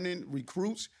concerning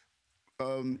recruits,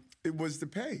 it was the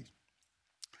pay.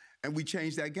 And we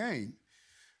changed that game.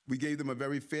 We gave them a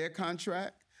very fair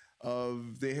contract.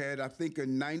 They had, I think, a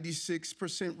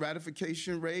 96%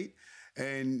 ratification rate.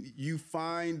 And you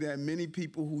find that many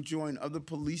people who join other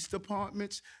police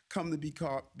departments come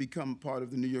to become part of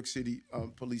the New York City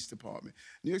Police Department.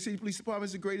 New York City Police Department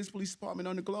is the greatest police department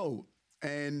on the globe.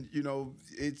 And,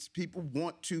 it's people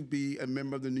want to be a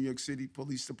member of the New York City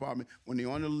Police Department. When they're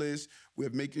on the list, we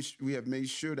have made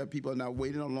sure that people are not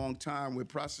waiting a long time. We're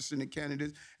processing the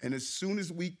candidates. And as soon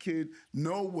as we could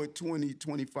know what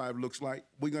 2025 looks like,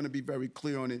 we're going to be very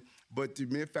clear on it. But the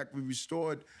mere fact we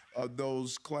restored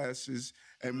those classes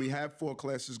and we have 4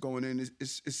 classes going in,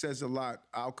 it says a lot.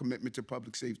 Our commitment to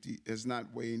public safety is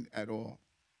not waned at all.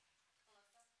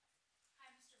 Hi,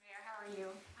 Mr. Mayor. How are you?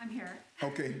 I'm here.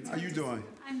 Okay. How you doing?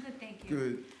 I'm good, thank you.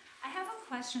 Good. I have a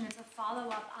question. It's a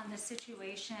follow-up on the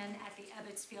situation at the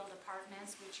Ebbets Field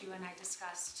Apartments, which you and I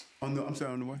discussed. I'm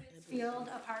sorry, on the way? Field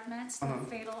Apartments, the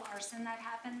fatal arson that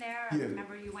happened there. I Yeah.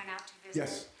 remember you went out to visit.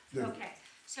 Yes. Yeah. Okay.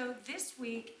 So this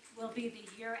week will be the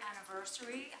year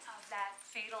anniversary of that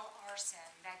fatal arson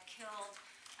that killed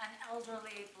an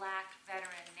elderly Black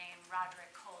veteran named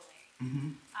Roderick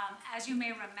Coley. As you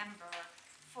may remember,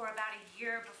 for about a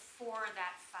year before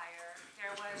that fire,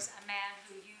 there was a man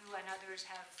who you and others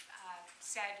have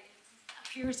said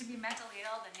appears to be mentally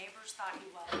ill, the neighbors thought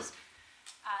he was,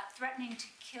 threatening to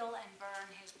kill and burn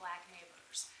his Black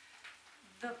neighbors.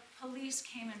 The police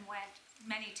came and went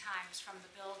many times from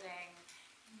the building.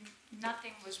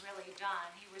 Nothing was really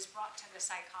done. He was brought to the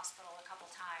psych hospital a couple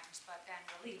times, but then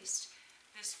released.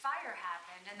 This fire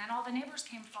happened, and then all the neighbors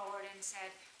came forward and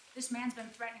said, this man's been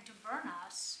threatening to burn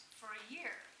us for a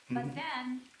year. But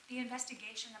then the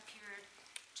investigation appeared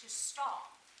to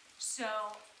stall.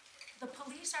 So the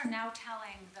police are now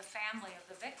telling the family of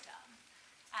the victim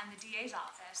and the DA's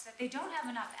office that they don't have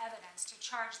enough evidence to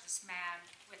charge this man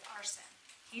with arson.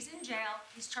 He's in jail.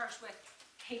 He's charged with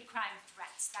hate crime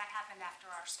threats. That happened after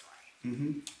our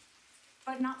story.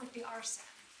 But not with the arson.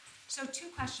 So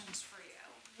 2 questions for you.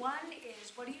 One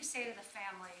is, what do you say to the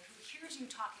family who hears you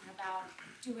talking about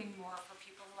doing more for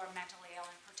people who are mentally ill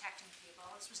and protecting people?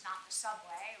 This was not the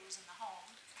subway, it was in the home.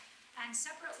 And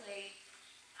separately,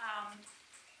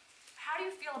 how do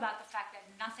you feel about the fact that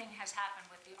nothing has happened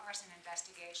with the arson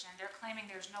investigation? They're claiming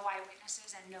there's no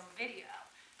eyewitnesses and no video,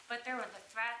 but there were the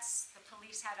threats, the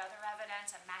police had other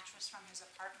evidence, a mattress from his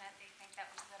apartment they think that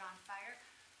was lit on fire.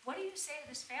 What do you say to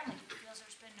this family who feels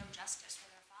there's been no justice for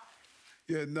their father?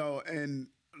 Yeah, no, and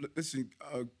listen,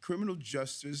 criminal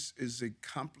justice is a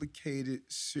complicated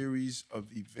series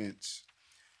of events.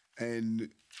 And,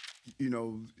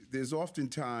 there's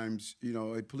oftentimes,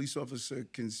 a police officer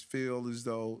can feel as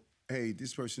though, hey,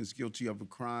 this person is guilty of a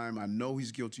crime. I know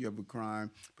he's guilty of a crime,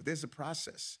 but there's a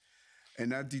process.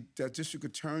 And that district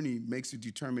attorney makes a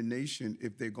determination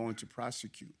if they're going to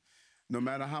prosecute. No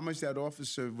matter how much that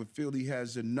officer would feel he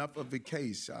has enough of a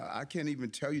case, I can't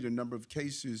even tell you the number of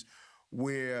cases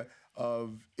where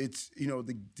it's,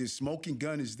 the smoking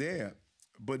gun is there.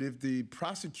 But if the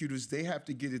prosecutors, they have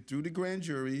to get it through the grand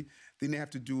jury, then they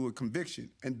have to do a conviction.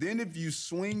 And then if you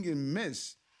swing and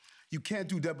miss, you can't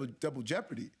do double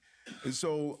jeopardy. And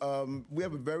so we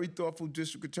have a very thoughtful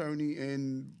district attorney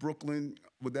in Brooklyn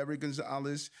with Eric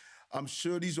Gonzalez. I'm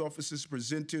sure these officers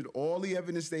presented all the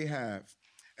evidence they have,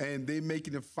 and they're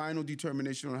making a final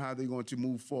determination on how they're going to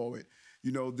move forward.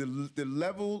 The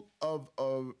level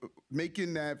of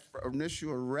making that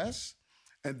initial arrest,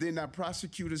 and then that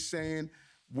prosecutor saying,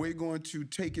 we're going to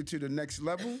take it to the next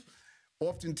level,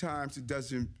 oftentimes it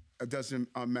doesn't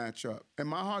match up. And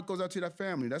my heart goes out to that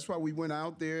family. That's why we went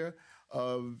out there.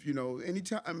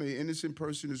 Anytime an innocent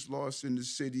person is lost in the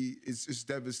city, it's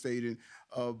devastating.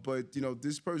 But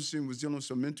this person was dealing with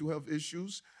some mental health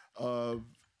issues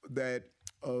that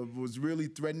was really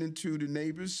threatening to the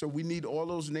neighbors. So we need all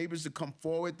those neighbors to come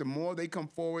forward. The more they come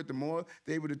forward, the more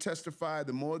they're able to testify,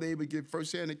 the more they're able to give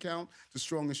firsthand account, the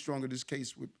stronger and stronger this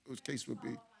case would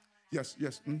be. Yes,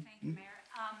 yes. Thank you, Mayor.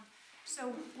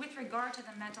 So with regard to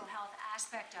the mental health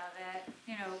aspect of it,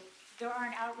 you know, there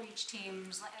aren't outreach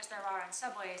teams as there are on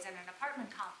subways and an apartment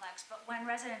complex, but when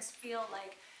residents feel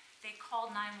like they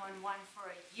called 911 for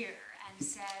a year and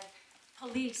said,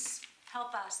 police,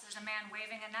 help us, there's a man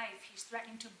waving a knife, he's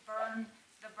threatening to burn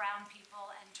the brown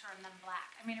people and turn them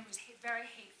black. I mean, it was very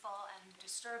hateful and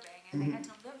disturbing, and they had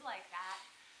to live like that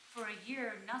for a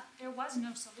year. There was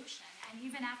no solution, and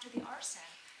even after the arson,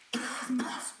 it was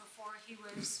months before he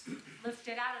was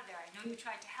lifted out of there. I know you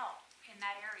tried to help in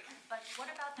that area, but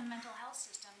what about the mental health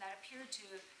system that appeared to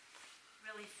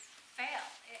really fail?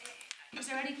 Is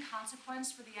there any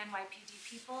consequence for the NYPD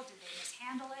people? Did they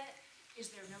mishandle it? Is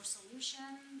there no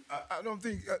solution? I don't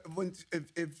think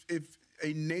if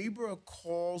a neighbor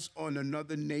calls on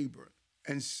another neighbor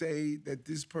and say that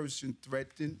this person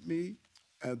threatened me,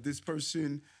 this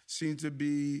person seems to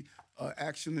be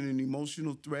actually an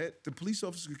emotional threat, the police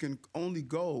officer can only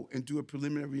go and do a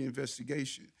preliminary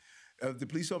investigation. If the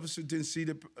police officer didn't see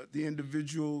the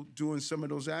individual doing some of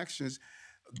those actions,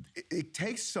 it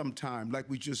takes some time, like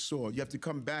we just saw. You have to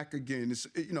come back again.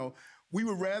 We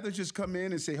would rather just come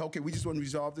in and say, okay, we just want to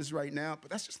resolve this right now,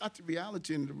 but that's just not the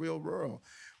reality in the real world.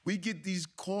 We get these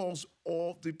calls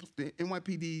the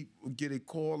NYPD will get a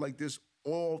call like this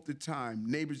all the time,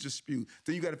 neighbors dispute.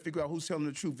 Then you got to figure out who's telling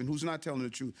the truth and who's not telling the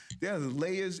truth. There are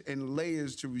layers and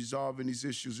layers to resolving these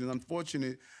issues, and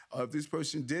unfortunately, if this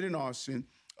person did an arson,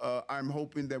 I'm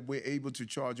hoping that we're able to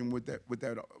charge him with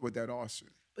that arson.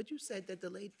 But you said that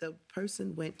the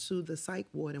person went to the psych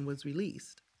ward and was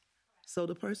released. So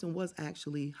the person was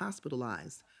actually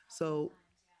hospitalized. So,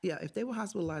 yeah, if they were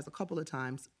hospitalized a couple of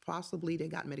times, possibly they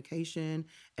got medication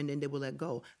and then they were let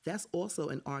go. That's also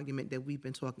an argument that we've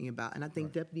been talking about. And I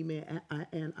think Deputy Mayor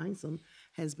Ann Isom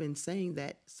has been saying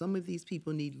that some of these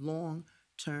people need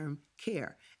long-term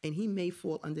care. And he may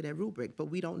fall under that rubric, but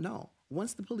we don't know.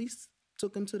 Once the police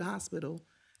took him to the hospital,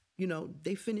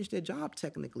 they finished their job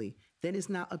technically. Then it's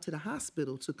now up to the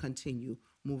hospital to continue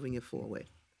moving it forward.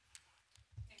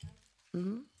 Thank you.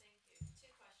 2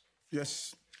 questions.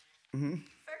 Yes.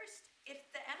 First, if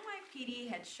the NYPD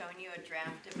had shown you a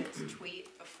draft of its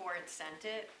tweet before it sent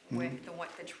it,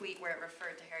 with the tweet where it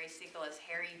referred to Harry Siegel as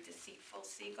Harry Deceitful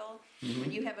Siegel,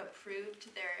 would you have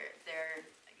approved their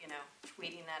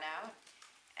tweeting that out?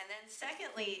 And then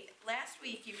secondly, last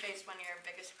week you faced one of your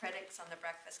biggest critics on the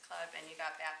Breakfast Club and you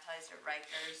got baptized at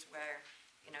Rikers, where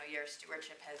your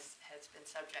stewardship has been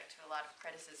subject to a lot of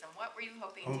criticism. What were you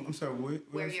hoping I'm sorry,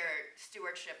 where your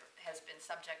stewardship has been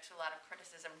subject to a lot of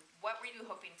criticism, what were you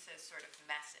hoping to sort of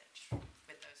message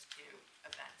with those 2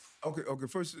 events? Okay.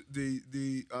 First, the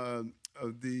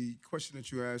question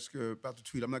that you asked about the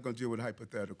tweet, I'm not going to deal with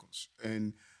hypotheticals.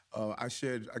 And I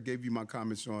gave you my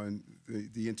comments on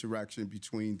the interaction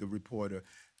between the reporter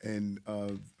and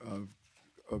of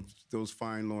those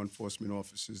fine law enforcement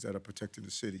officers that are protecting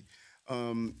the city.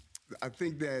 I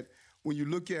think that when you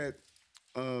look at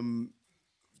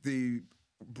the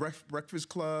Breakfast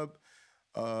Club,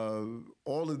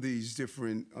 all of these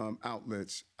different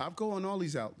outlets, I've go on all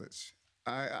these outlets.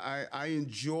 I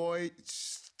enjoy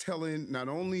telling not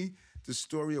only the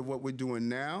story of what we're doing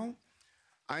now,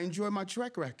 I enjoy my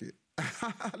track record.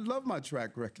 I love my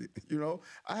track record.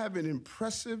 I have an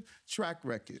impressive track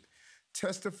record,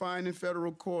 testifying in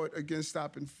federal court against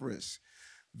stop and frisk,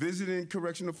 visiting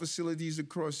correctional facilities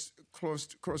across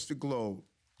the globe,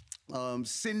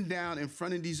 sitting down in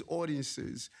front of these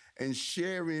audiences and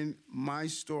sharing my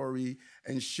story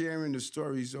and sharing the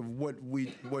stories of what we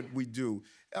do.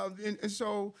 And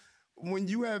so when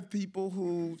you have people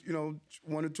who,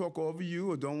 want to talk over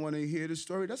you or don't want to hear the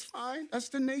story, that's fine. That's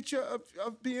the nature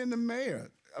of being the mayor.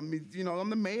 I mean, I'm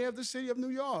the mayor of the city of New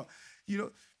York.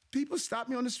 People stop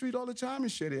me on the street all the time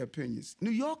and share their opinions.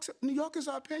 New Yorkers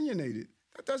are opinionated.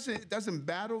 That doesn't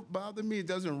bother me. It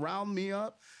doesn't round me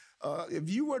up. If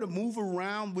you were to move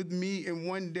around with me in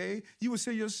one day, you would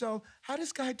say to yourself, how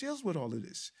this guy deals with all of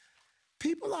this?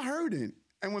 People are hurting.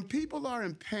 And when people are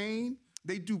in pain,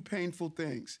 they do painful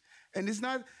things. And it's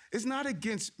not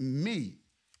against me.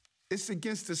 It's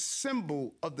against the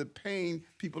symbol of the pain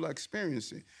people are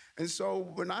experiencing. And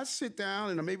so when I sit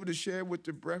down and I'm able to share with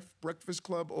the Breakfast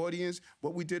Club audience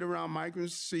what we did around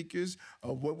migrant seekers,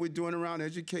 what we're doing around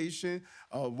education,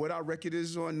 what our record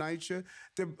is on NYCHA,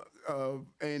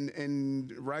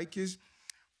 and Rikers.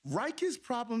 Rikers'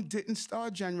 problem didn't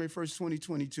start January 1st,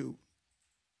 2022.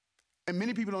 And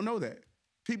many people don't know that.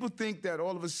 People think that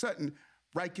all of a sudden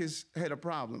Rikers had a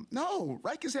problem. No,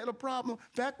 Rikers had a problem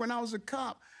back when I was a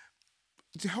cop,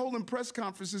 holding press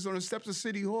conferences on the steps of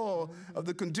City Hall of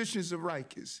the conditions of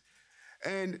Rikers.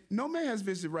 And no man has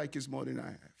visited Rikers more than I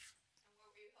have. And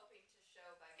what were you hoping to show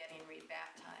by getting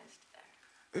rebaptized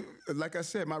there? Like I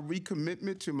said, my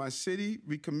recommitment to my city,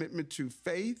 recommitment to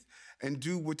faith, and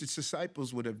do what the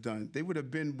disciples would have done. They would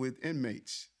have been with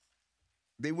inmates.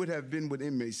 They would have been with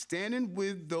inmates, standing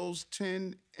with those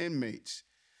 10 inmates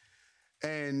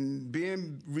and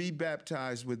being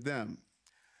rebaptized with them,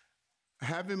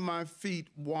 having my feet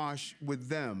washed with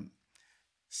them,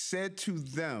 said to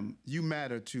them, you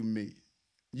matter to me.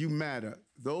 You matter.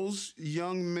 Those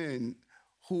young men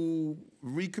who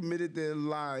recommitted their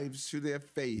lives to their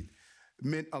faith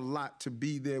meant a lot to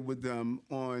be there with them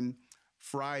on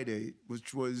Friday,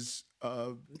 which was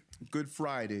Good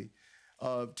Friday,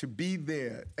 to be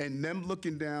there and them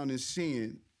looking down and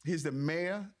seeing, here's the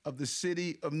mayor of the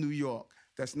city of New York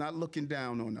that's not looking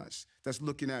down on us, that's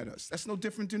looking at us. That's no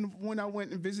different than when I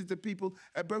went and visited the people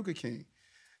at Burger King.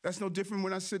 That's no different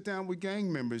when I sit down with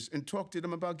gang members and talk to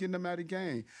them about getting them out of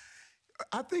gang.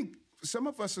 I think some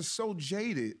of us are so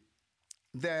jaded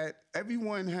that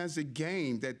everyone has a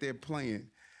game that they're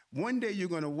playing. One day you're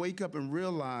gonna wake up and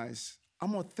realize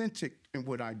I'm authentic in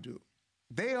what I do.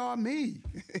 They are me.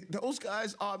 Those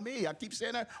guys are me. I keep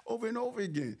saying that over and over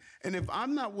again. And if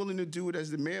I'm not willing to do it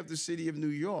as the mayor of the city of New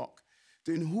York,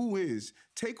 then who is?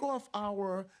 Take off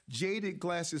our jaded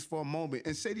glasses for a moment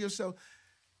and say to yourself,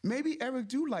 maybe Eric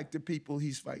do like the people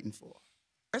he's fighting for.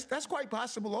 That's quite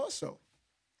possible also.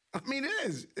 I mean, it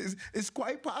is. It's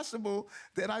quite possible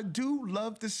that I do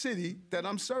love the city that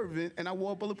I'm serving and I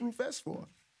wore a bulletproof vest for.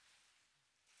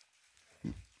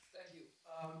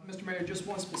 Mr. Mayor, just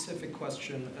one specific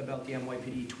question about the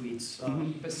NYPD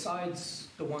tweets. Besides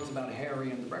the ones about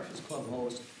Harry and the Breakfast Club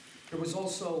host, there was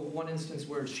also one instance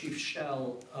where Chief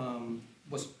Shell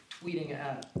was tweeting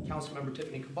at Councilmember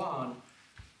Tiffany Caban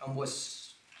and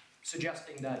was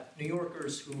suggesting that New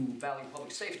Yorkers who value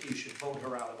public safety should vote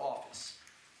her out of office.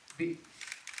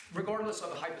 Regardless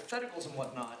of the hypotheticals and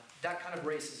whatnot, that kind of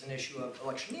raises an issue of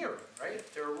electioneering, right?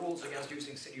 There are rules against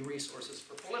using city resources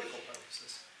for political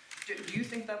purposes. Do you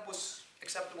think that was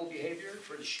acceptable behavior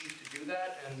for the chief to do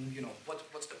that? And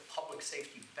what's the public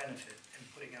safety benefit in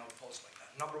putting out a post like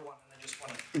that? Number one, and I just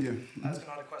want to ask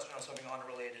another question on something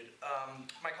unrelated.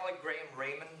 My colleague Graham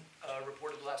Raymond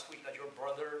reported last week that your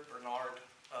brother Bernard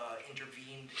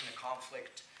intervened in a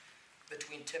conflict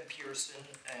between Tim Pearson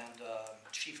and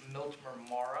Chief Miltmer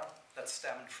Mara that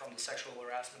stemmed from the sexual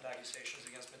harassment accusations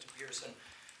against Mr. Pearson.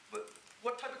 But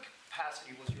what type of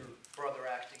capacity was your brother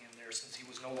acting in there, since he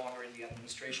was no longer in the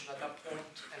administration at that point?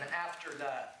 And after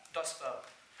that,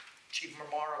 Chief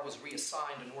Mara was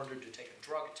reassigned in order to take a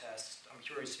drug test. I'm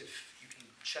curious if you can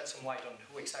shed some light on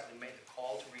who exactly made the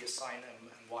call to reassign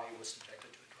him and why he was subjected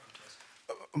to a drug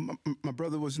test. My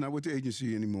brother was not with the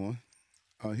agency anymore.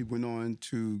 He went on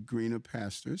to greener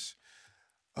pastures.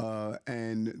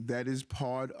 And that is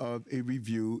part of a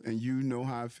review, and you know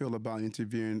how I feel about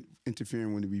interfering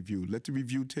with the review. Let the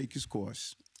review take its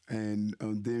course, and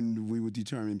then we will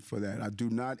determine for that. I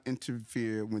do not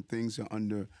interfere when things are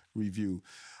under review.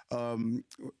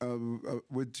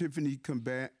 With Tiffany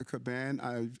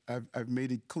Caban, I've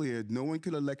made it clear no one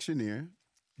could electioneer.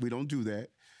 We don't do that.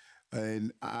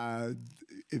 And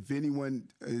if anyone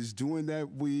is doing that,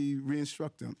 we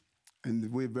re-instruct them.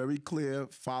 And we're very clear,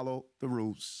 follow the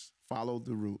rules. Follow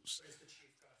the rules. Is the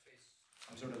chief going to face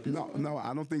some sort of discipline? No,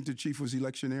 I don't think the chief was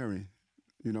electioneering,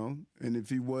 And if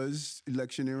he was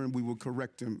electioneering, we will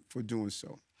correct him for doing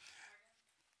so.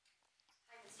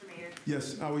 Hi, Mr. Mayor.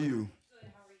 Yes, how are you?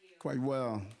 Good, how are you? Quite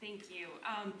well. Thank you.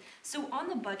 So on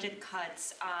the budget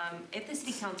cuts, if the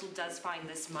city council does find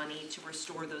this money to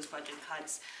restore those budget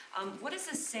cuts, what does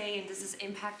this say, and does this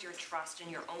impact your trust in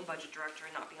your own budget director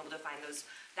and not being able to find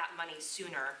that money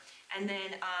sooner? And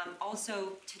then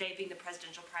also today being the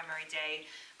presidential primary day,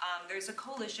 there's a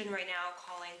coalition right now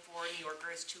calling for New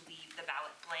Yorkers to leave the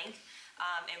ballot blank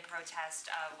in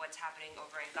protest of what's happening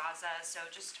over in Gaza. So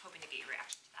just hoping to get your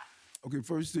reaction to that. Okay,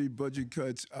 first the budget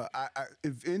cuts.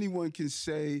 If anyone can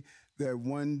say that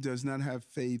one does not have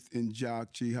faith in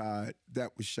Jacques Jihad, that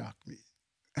would shock me.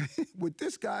 What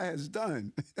this guy has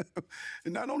done,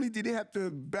 and not only did he have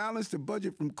to balance the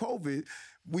budget from COVID,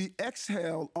 we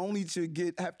exhaled only to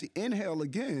have to inhale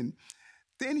again.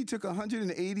 Then he took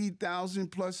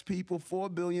 180,000 plus people,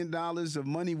 $4 billion of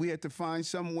money we had to find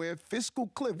somewhere.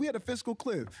 Fiscal cliff. We had a fiscal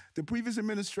cliff. The previous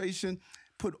administration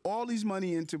put all these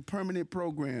money into permanent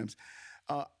programs.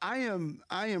 I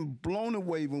am blown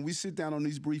away when we sit down on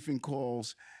these briefing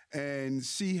calls and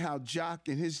see how Jock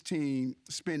and his team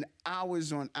spend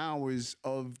hours on hours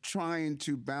of trying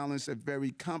to balance a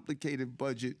very complicated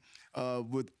budget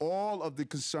with all of the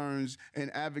concerns and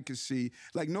advocacy.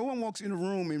 Like, no one walks in a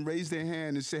room and raise their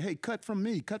hand and say, hey, cut from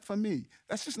me, cut from me.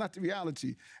 That's just not the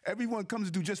reality. Everyone comes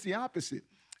to do just the opposite.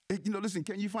 Listen,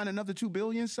 can you find another $2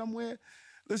 billion somewhere?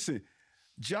 Listen,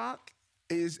 Jock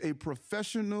is a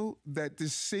professional that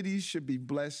this city should be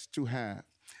blessed to have.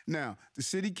 Now, the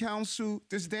city council,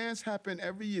 this dance happens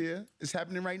every year. It's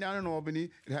happening right now in Albany.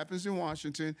 It happens in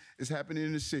Washington. It's happening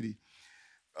in the city.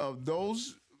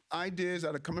 Those ideas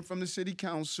that are coming from the city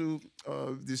council,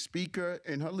 the speaker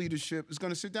and her leadership is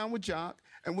going to sit down with Jock,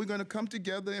 and we're going to come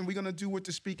together and we're going to do what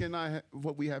the speaker and I,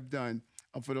 what we have done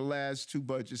for the last 2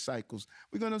 budget cycles.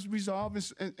 We're going to resolve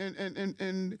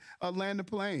and land the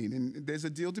plane. And there's a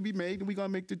deal to be made, and we're going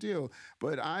to make the deal.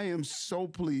 But I am so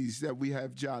pleased that we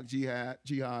have Jock Jihad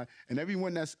and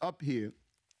everyone that's up here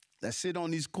that sit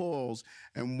on these calls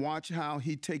and watch how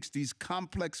he takes these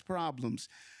complex problems.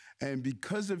 And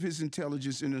because of his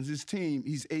intelligence and his team,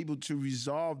 he's able to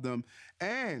resolve them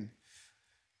and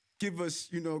give us,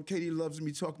 Katie loves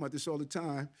me talking about this all the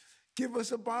time, give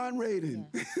us a bond rating.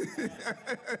 Yeah.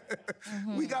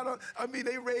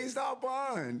 They raised our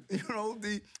bond.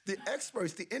 The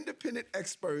experts, the independent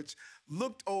experts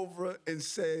looked over and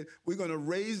said, we're going to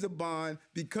raise the bond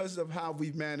because of how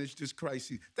we've managed this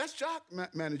crisis. That's Jock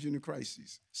managing the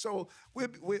crisis. So we're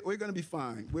going to be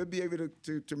fine. We'll be able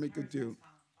to make a deal.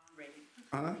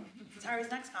 Huh? It's Harry's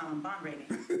next column, bond rating.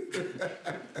 And then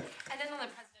on the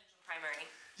presidential primary.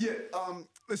 Yeah,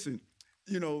 listen,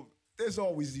 there's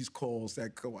always these calls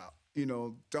that go out.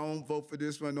 Don't vote for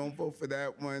this one, don't vote for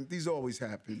that one. These always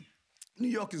happen. New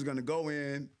York is going to go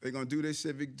in, they're going to do their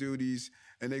civic duties,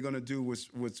 and they're going to do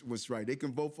what's right. They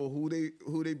can vote for who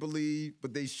they believe,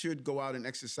 but they should go out and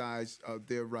exercise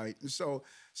their right. And so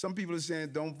some people are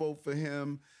saying, don't vote for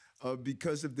him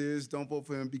because of this, don't vote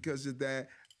for him because of that.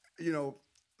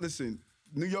 Listen,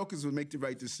 New Yorkers will make the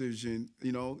right decision,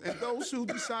 and those who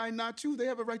decide not to, they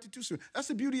have a right to do so. That's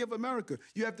the beauty of America.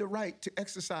 You have the right to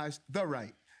exercise the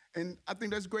right. And I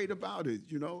think that's great about it,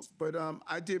 But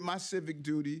I did my civic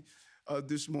duty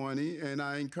this morning, and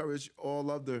I encourage all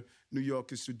other New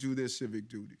Yorkers to do their civic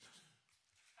duty.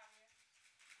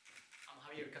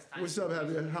 I'm Javier Castaño. What's up,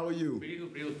 Javier? How are you? Pretty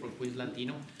good for Quiz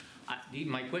Latino.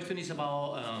 My question is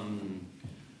about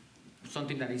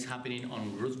something that is happening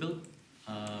on Roosevelt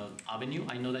Avenue.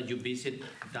 I know that you visit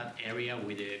that area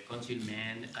with the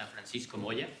councilman Francisco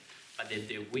Moya, but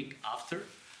the week after,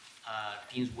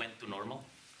 things went to normal.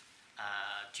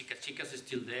 Chicas is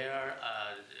still there,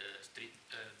 street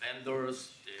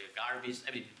vendors, garbage,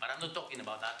 everything. But I'm not talking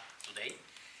about that today.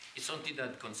 It's something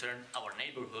that concerns our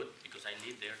neighborhood, because I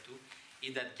live there too,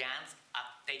 is that gangs are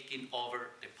taking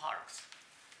over the parks.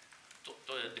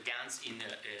 The gangs in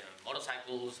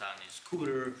motorcycles and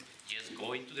scooter just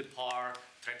going to the park,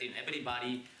 threatening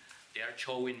everybody. They are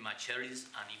showing machetes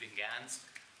and even guns,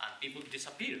 and people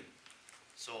disappear.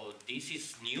 So this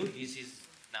is new. This is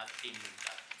nothing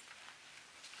that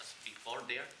was before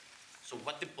there. So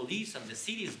what the police and the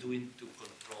city is doing to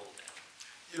control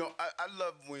that? I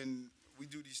love when we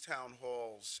do these town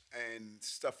halls and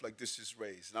stuff like this is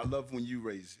raised, and I love when you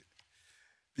raise it,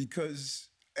 because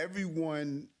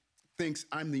everyone thinks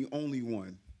I'm the only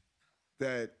one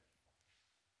that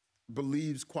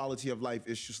believes quality of life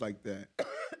issues like that,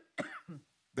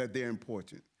 that they're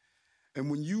important. And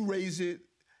when you raise it,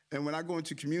 and when I go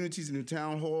into communities in the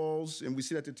town halls, and we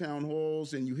sit at the town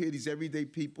halls, and you hear these everyday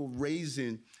people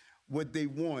raising what they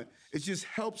want, it just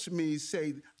helps me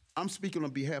say, I'm speaking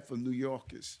on behalf of New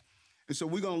Yorkers. And so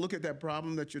we're going to look at that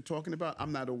problem that you're talking about.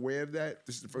 I'm not aware of that.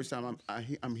 This is the first time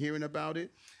I'm hearing about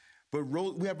it. But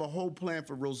we have a whole plan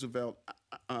for Roosevelt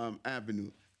Avenue,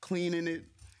 cleaning it,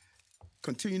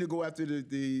 continue to go after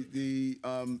the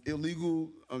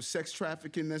illegal sex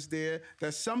trafficking that's there,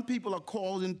 that some people are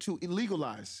calling to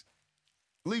legalize.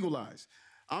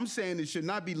 I'm saying it should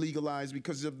not be legalized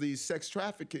because of the sex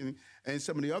trafficking and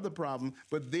some of the other problems,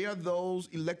 but there are those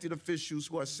elected officials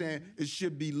who are saying it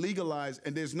should be legalized,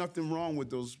 and there's nothing wrong with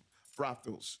those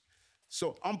brothels.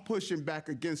 So I'm pushing back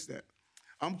against that.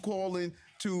 I'm calling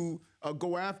to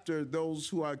go after those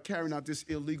who are carrying out this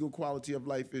illegal quality of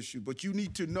life issue. But you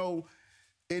need to know,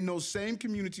 in those same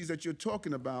communities that you're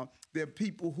talking about, there are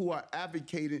people who are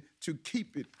advocating to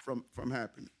keep it from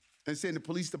happening and saying the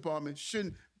police department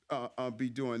shouldn't be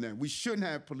doing that. We shouldn't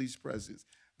have police presence.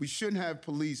 We shouldn't have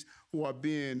police who are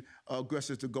being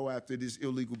aggressive to go after this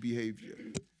illegal behavior.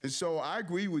 And so I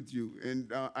agree with you.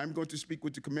 And I'm going to speak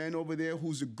with the commander over there,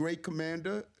 who's a great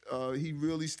commander. He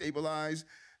really stabilized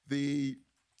the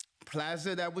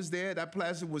plaza that was there, that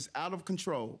plaza was out of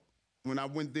control. When I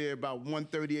went there about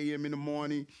 1:30 a.m. in the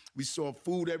morning, we saw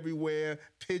food everywhere,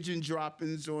 pigeon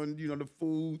droppings on, the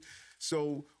food.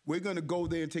 So we're gonna go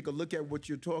there and take a look at what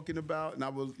you're talking about, and I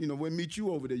will, we'll meet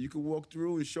you over there. You can walk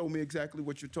through and show me exactly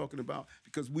what you're talking about,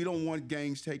 because we don't want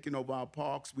gangs taking over our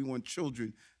parks. We want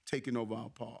children taking over our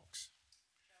parks.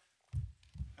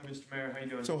 Hi, Mr. Mayor, how you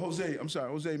doing? So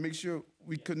Jose, make sure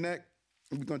we connect,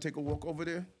 and we're gonna take a walk over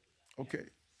there. Okay,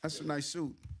 that's a nice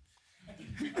suit.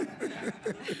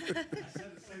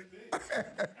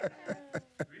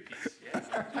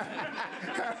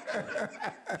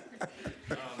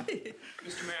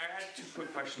 Mr. Mayor, I had two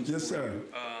quick questions Yes, for sir.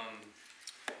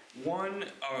 you. One,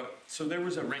 so there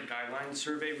was a rent guidelines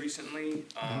survey recently,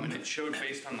 and it showed,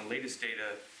 based on the latest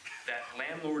data, that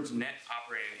landlords' net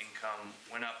operating income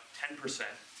went up 10%,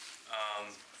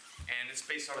 and it's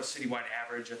based on a citywide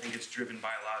average. I think it's driven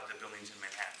by a lot of the buildings in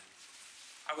Manhattan.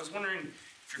 I was wondering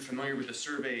if you're familiar with the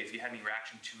survey, if you had any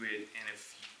reaction to it, and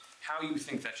how you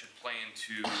think that should play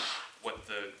into what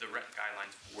the Rent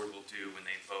Guidelines Board will do when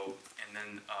they vote. And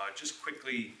then just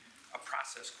quickly, a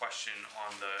process question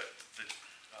on the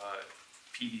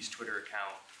PD's Twitter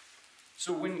account.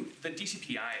 So when the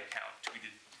DCPI account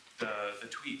tweeted the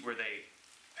tweet where they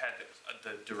had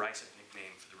the derisive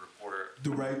nickname for the reporter.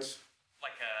 The rights?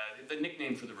 Like the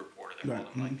nickname for the reporter, they called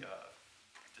him like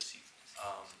deceitful.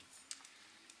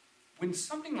 When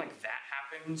something like that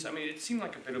happens, I mean, it seemed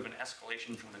like a bit of an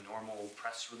escalation from the normal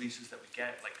press releases that we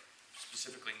get, like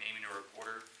specifically naming a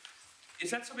reporter.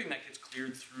 Is that something that gets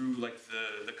cleared through like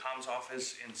the comms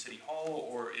office in City Hall,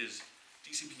 or is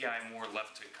DCPI more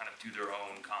left to kind of do their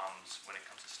own comms when it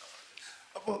comes to stuff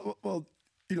like this? Well,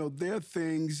 there are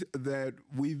things that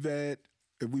we vet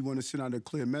if we want to send out a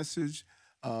clear message.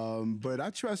 But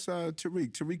I trust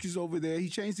Tariq. Tariq is over there. He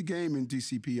changed the game in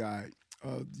DCPI.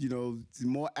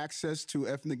 More access to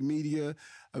ethnic media,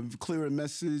 a clearer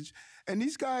message. And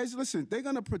these guys, listen, they're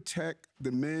going to protect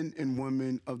the men and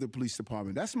women of the police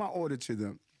department. That's my order to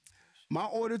them. My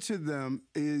order to them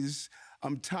is,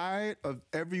 I'm tired of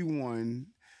everyone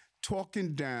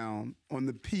talking down on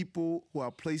the people who are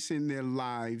placing their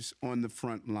lives on the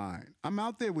front line. I'm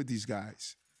out there with these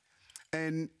guys.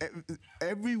 And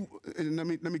let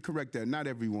me correct that, not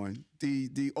everyone.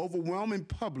 The overwhelming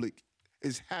public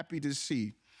is happy to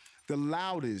see the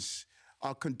loudest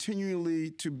are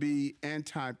continually to be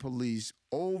anti-police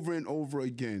over and over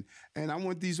again. And I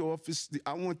want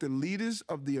I want the leaders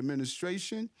of the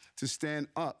administration to stand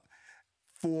up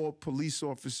for police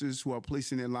officers who are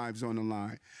placing their lives on the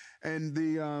line. And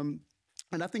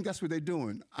I think that's what they're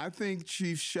doing. I think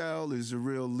Chief Shell is a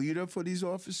real leader for these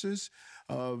officers.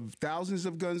 Thousands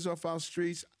of guns off our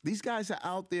streets. These guys are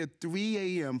out there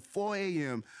 3 a.m., 4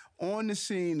 a.m., on the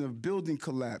scene of building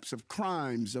collapse, of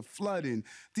crimes, of flooding.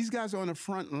 These guys are on the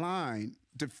front line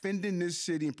defending this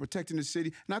city and protecting the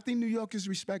city. And I think New Yorkers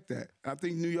respect that. I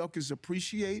think New Yorkers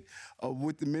appreciate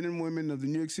what the men and women of the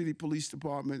New York City Police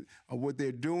Department, what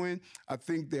they're doing. I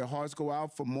think their hearts go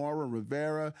out for Maura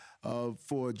Rivera,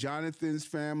 for Jonathan's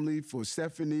family, for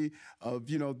Stephanie.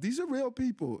 These are real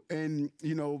people. And,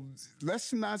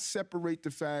 let's not separate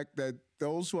the fact that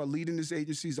those who are leading these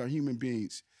agencies are human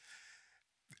beings.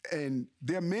 And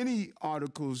there are many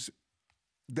articles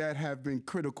that have been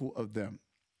critical of them.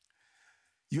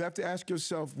 You have to ask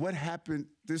yourself, what happened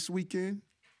this weekend?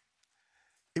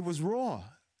 It was raw.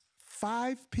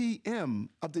 5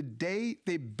 p.m. of the day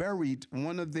they buried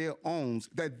one of their own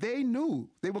that they knew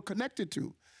they were connected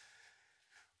to.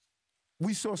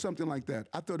 We saw something like that.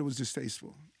 I thought it was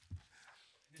distasteful.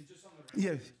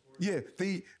 Yeah.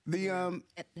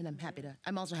 And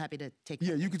I'm also happy to take.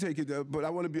 Yeah, you can take it, but I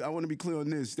want to be clear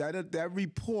on this. That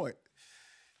report.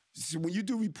 So when you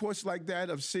do reports like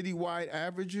that of citywide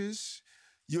averages,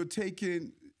 you're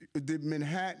taking the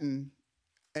Manhattan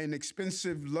and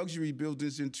expensive luxury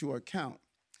buildings into account.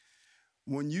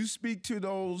 When you speak to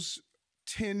those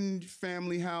 10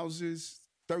 family houses,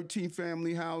 13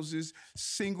 family houses,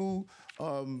 single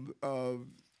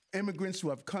immigrants who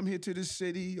have come here to the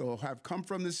city or have come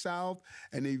from the South,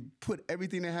 and they put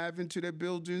everything they have into their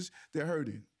buildings, they're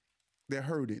hurting. They're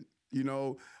hurting.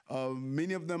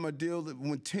 Many of them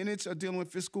when tenants are dealing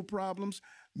with fiscal problems,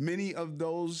 many of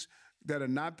those that are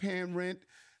not paying rent,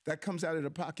 that comes out of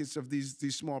the pockets of these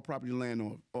small property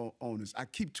landowners. I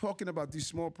keep talking about these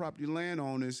small property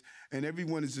landowners, and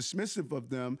everyone is dismissive of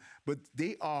them, but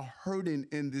they are hurting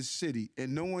in this city,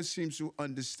 and no one seems to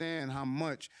understand how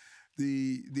much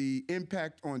the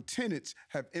impact on tenants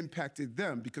have impacted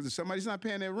them. Because if somebody's not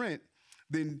paying their rent,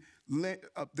 then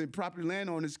the property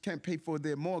landowners can't pay for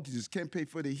their mortgages, can't pay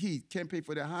for the heat, can't pay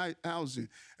for their housing.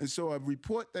 And so a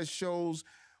report that shows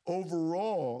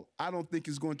overall, I don't think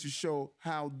it's going to show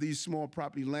how these small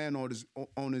property landowners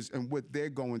owners and what they're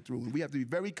going through. And we have to be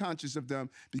very conscious of them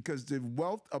because the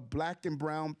wealth of black and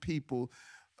brown people,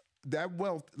 that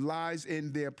wealth lies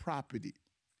in their property.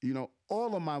 You know,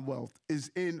 all of my wealth is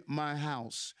in my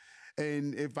house.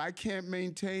 And if I can't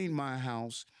maintain my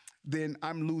house, then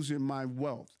I'm losing my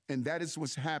wealth. And that is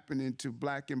what's happening to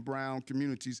black and brown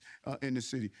communities in the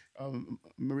city.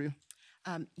 Maria?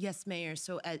 Yes, Mayor.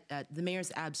 So the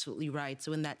mayor's absolutely right.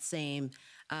 So in that same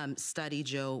study,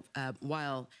 Joe,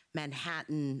 while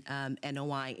Manhattan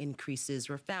NOI increases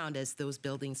were found as those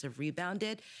buildings have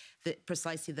rebounded,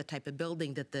 precisely the type of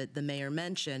building that the mayor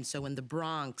mentioned. So in the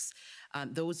Bronx,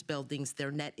 those buildings,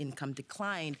 their net income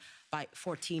declined by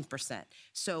 14%.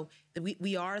 So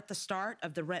we are at the start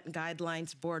of the Rent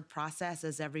Guidelines Board process,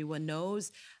 as everyone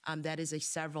knows. That is a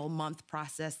several-month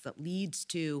process that leads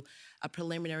to a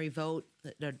preliminary vote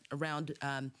around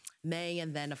May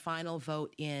and then a final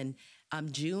vote in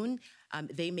June.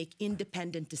 They make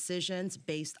independent decisions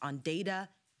based on data,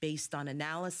 based on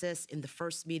analysis. In the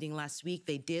first meeting last week,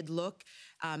 they did look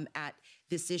at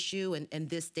this issue and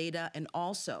this data, and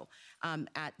also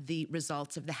at the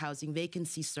results of the housing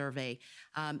vacancy survey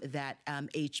that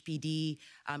HPD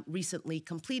recently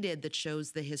completed that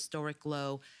shows the historic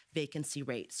low vacancy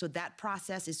rate. So that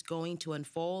process is going to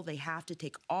unfold. They have to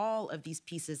take all of these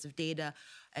pieces of data,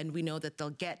 and we know that they'll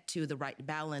get to the right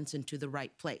balance and to the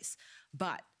right place.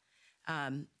 But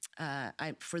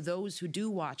for those who do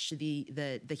watch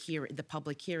the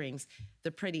public hearings,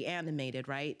 they're pretty animated,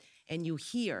 right? And you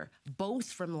hear both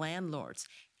from landlords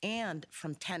and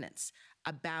from tenants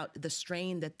about the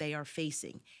strain that they are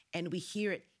facing. And we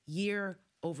hear it year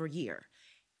over year.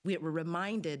 We're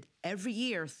reminded every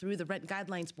year through the Rent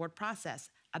Guidelines Board process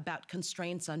about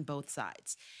constraints on both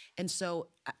sides. And so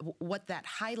what that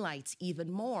highlights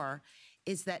even more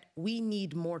is that we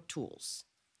need more tools.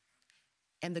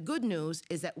 And the good news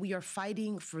is that we are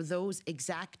fighting for those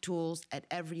exact tools at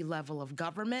every level of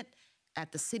government,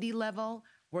 at the city level,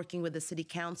 working with the city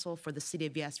council for the City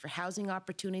of Yes for housing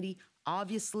opportunity,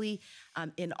 obviously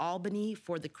in Albany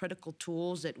for the critical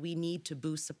tools that we need to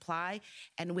boost supply,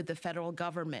 and with the federal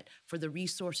government for the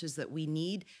resources that we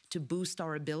need to boost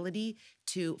our ability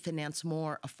to finance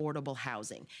more affordable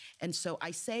housing. And so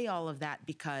I say all of that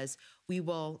because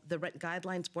the Rent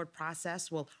Guidelines Board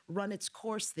process will run its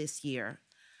course this year,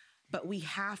 but we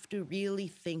have to really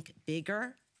think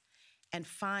bigger and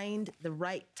find the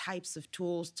right types of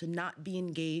tools to not be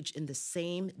engaged in the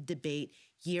same debate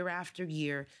year after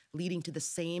year, leading to the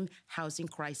same housing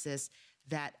crisis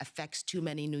that affects too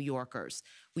many New Yorkers.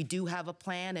 We do have a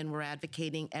plan, and we're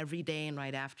advocating every day. And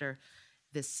right after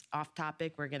this off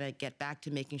topic, we're going to get back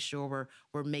to making sure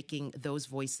we're making those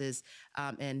voices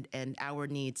and our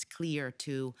needs clear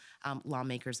to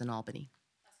lawmakers in Albany.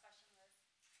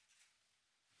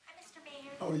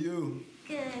 How are you?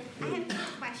 Good. I have two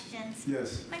questions.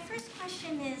 Yes. My first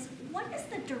question is, what is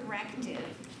the directive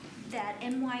that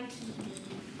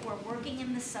NYPD or working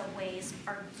in the subways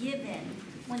are given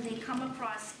when they come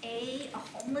across a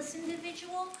homeless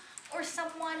individual or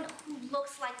someone who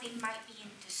looks like they might be in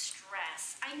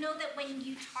distress? I know that when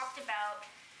you talked about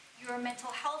your mental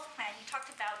health plan, you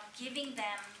talked about giving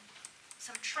them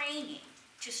some training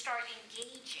to start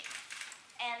engaging.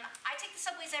 And I take the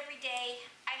subways every day.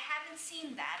 I haven't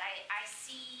seen that.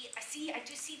 I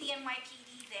do see the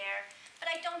NYPD there, but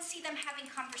I don't see them having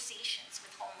conversations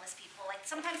with homeless people. Like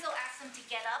sometimes they'll ask them to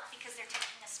get up because they're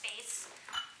taking a space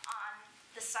on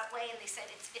the subway, and they said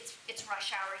it's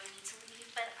rush hour, you need to leave.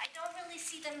 But I don't really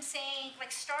see them saying, like,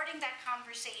 starting that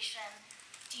conversation.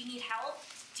 Do you need help?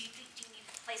 Do you need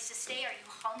a place to stay? Are you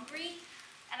hungry?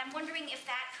 And I'm wondering if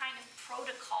that kind of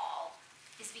protocol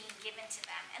is being given to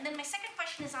them. And then my second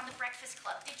question is on the Breakfast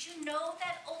Club. Did you know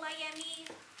that Olayemi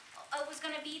was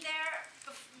going to be there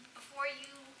before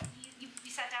you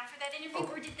sat down for that interview,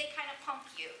 or did they kind of pump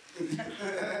you?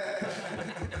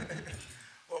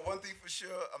 Well, one thing for sure,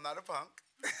 I'm not a punk.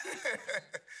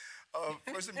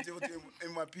 First, let me deal with the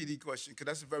NYPD question, because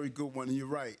that's a very good one, and you're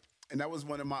right. And that was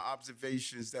one of my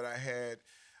observations that I had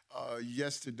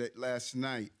last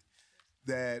night,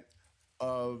 that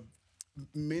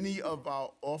many of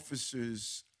our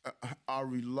officers are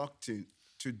reluctant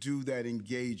to do that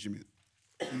engagement,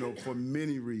 for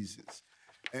many reasons.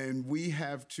 And we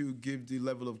have to give the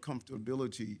level of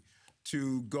comfortability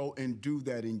to go and do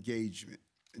that engagement,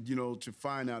 to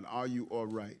find out, are you all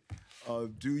right?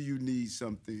 Do you need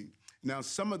something? Now,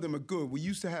 some of them are good. We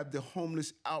used to have the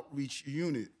homeless outreach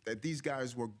unit, that these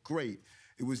guys were great.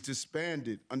 It was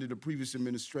disbanded under the previous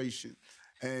administration.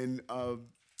 And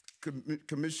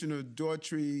Commissioner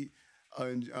Daughtry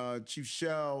and Chief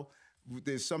Shell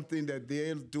There's something that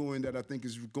they're doing that I think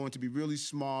is going to be really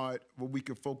smart, where we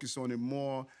can focus on it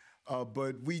more.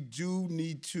 But we do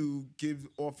need to give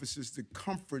officers the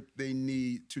comfort they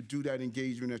need to do that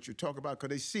engagement that you're talking about, because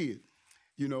they see it.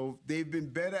 You know, they've been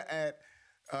better at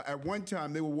one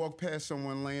time, they would walk past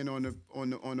someone laying on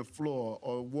the floor,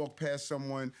 or walk past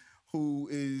someone who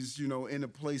is, you know, in a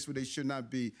place where they should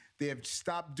not be. They have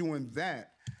stopped doing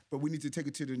that, but we need to take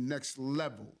it to the next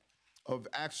level of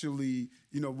actually,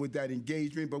 you know, with that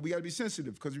engagement. But we got to be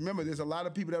sensitive, because remember, there's a lot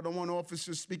of people that don't want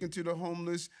officers speaking to the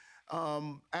homeless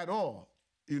at all.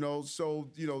 You know, so,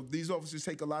 you know, these officers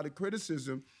take a lot of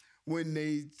criticism when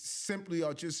they simply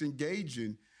are just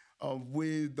engaging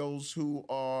with those who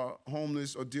are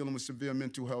homeless or dealing with severe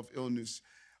mental health illness.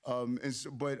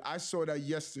 But I saw that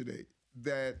yesterday,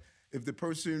 that if the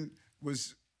person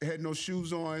had no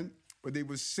shoes on, but they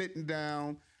were sitting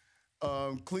down,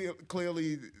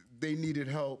 clearly they needed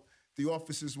help, the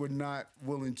officers were not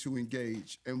willing to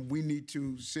engage. And we need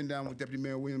to sit down with Deputy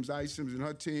Mayor Williams-Isom and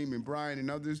her team and Brian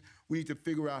and others. We need to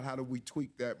figure out how do we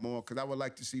tweak that more, because I would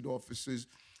like to see the officers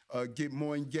get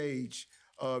more engaged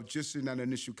just in that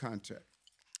initial contact.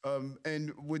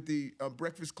 And with the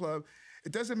Breakfast Club,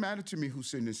 it doesn't matter to me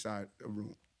who's sitting inside a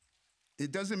room.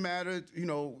 It doesn't matter, you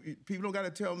know, people don't got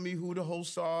to tell me who the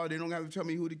hosts are. They don't have to tell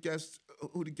me who the guest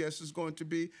is going to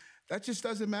be. That just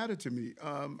doesn't matter to me.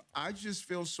 I just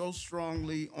feel so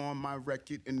strongly on my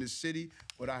record in the city,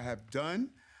 what I have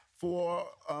done for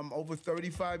over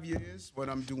 35 years, what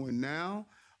I'm doing now.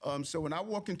 So when I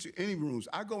walk into any rooms,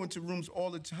 I go into rooms all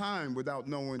the time without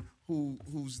knowing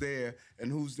who's there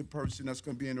and who's the person that's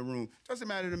going to be in the room. Doesn't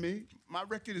matter to me. My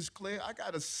record is clear. I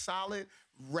got a solid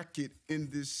record in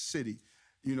this city.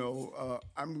 You know,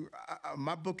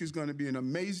 my book is going to be an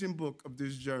amazing book of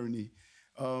this journey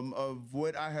of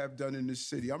what I have done in this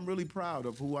city. I'm really proud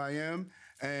of who I am,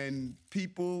 and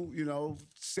people, you know,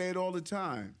 say it all the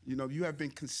time. You know, you have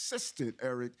been consistent,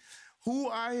 Eric. Who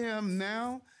I am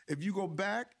now, if you go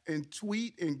back and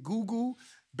tweet and Google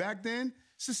back then,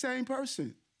 it's the same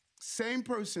person. Same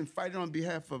person fighting on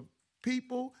behalf of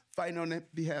people, fighting on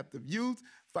behalf of youth,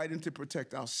 fighting to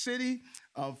protect our city,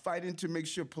 fighting to make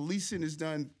sure policing is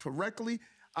done correctly.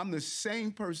 I'm the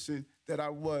same person that I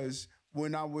was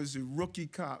when I was a rookie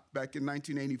cop back in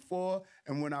 1984,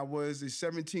 and when I was a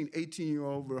 17,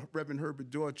 18-year-old Reverend Herbert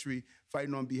Daughtry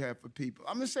fighting on behalf of people.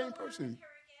 I'm the same person. I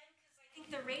think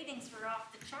the ratings were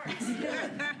off the charts.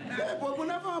 Well,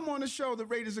 whenever I'm on the show, the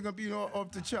ratings are going to be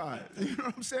off the chart. You know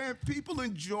what I'm saying? People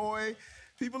enjoy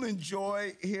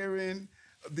hearing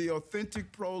the authentic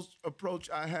approach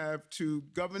I have to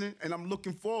governing, and I'm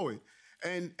looking forward.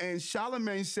 And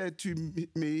Charlamagne said to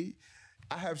me,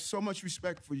 I have so much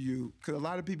respect for you, because a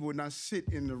lot of people would not sit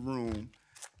in the room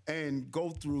and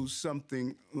go through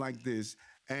something like this.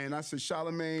 And I said,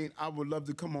 Charlamagne, I would love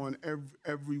to come on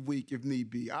every week if need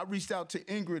be. I reached out to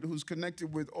Ingrid, who's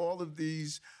connected with all of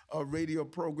these radio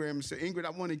programs. Said, Ingrid, I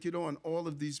want to get on all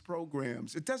of these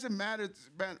programs. It doesn't matter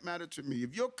to me.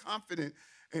 If you're confident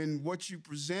in what you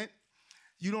present,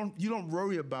 you don't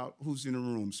worry about who's in the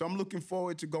room. So I'm looking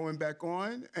forward to going back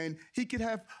on, and he could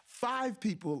have 5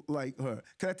 people like her.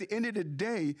 Because at the end of the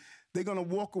day, they're going to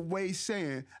walk away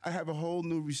saying, I have a whole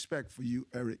new respect for you,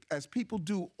 Eric, as people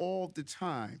do all the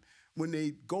time when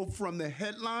they go from the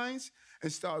headlines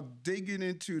and start digging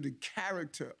into the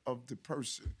character of the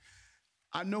person.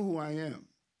 I know who I am.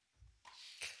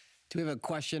 Do we have a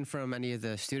question from any of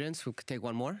the students? Who could take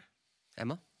one more?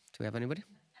 Emma, do we have anybody?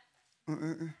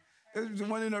 There's the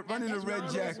one in the red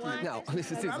jacket. No. I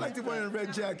like the one in the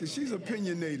red jacket. She's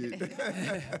opinionated.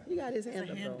 You got his hand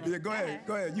up, though. Yeah, go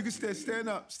ahead. You can stand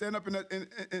up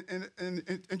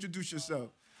and introduce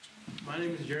yourself. My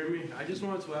name is Jeremy. I just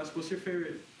wanted to ask, what's your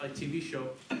favorite TV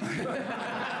show? Do you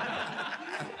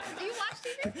watch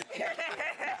TV?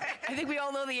 I think we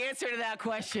all know the answer to that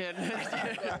question.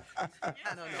 I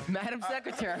don't know. Madam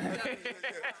Secretary.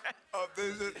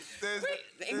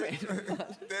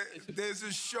 There's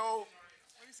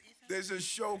a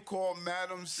show called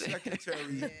Madam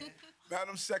Secretary.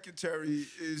 Madam Secretary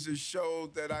is a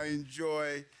show that I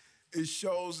enjoy. It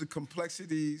shows the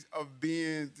complexities of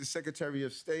being the Secretary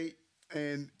of State.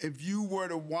 And if you were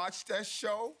to watch that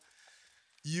show,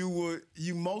 you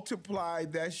multiply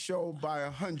that show by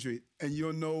 100, and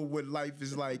you'll know what life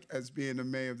is like as being the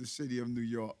mayor of the city of New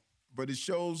York. But it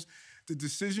shows the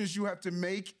decisions you have to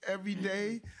make every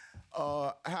day,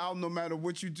 how no matter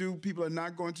what you do, people are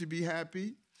not going to be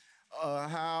happy,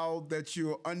 how that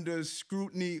you're under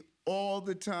scrutiny all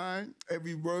the time,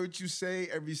 every word you say,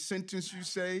 every sentence you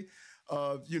say,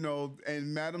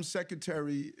 and Madam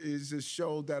Secretary is a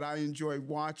show that I enjoy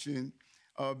watching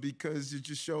because it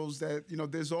just shows that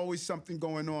there's always something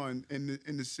going on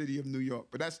in the city of New York.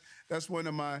 But that's one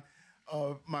of my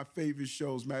favorite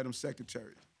shows, Madam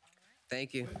Secretary.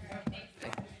 Thank you.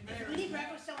 Thank you.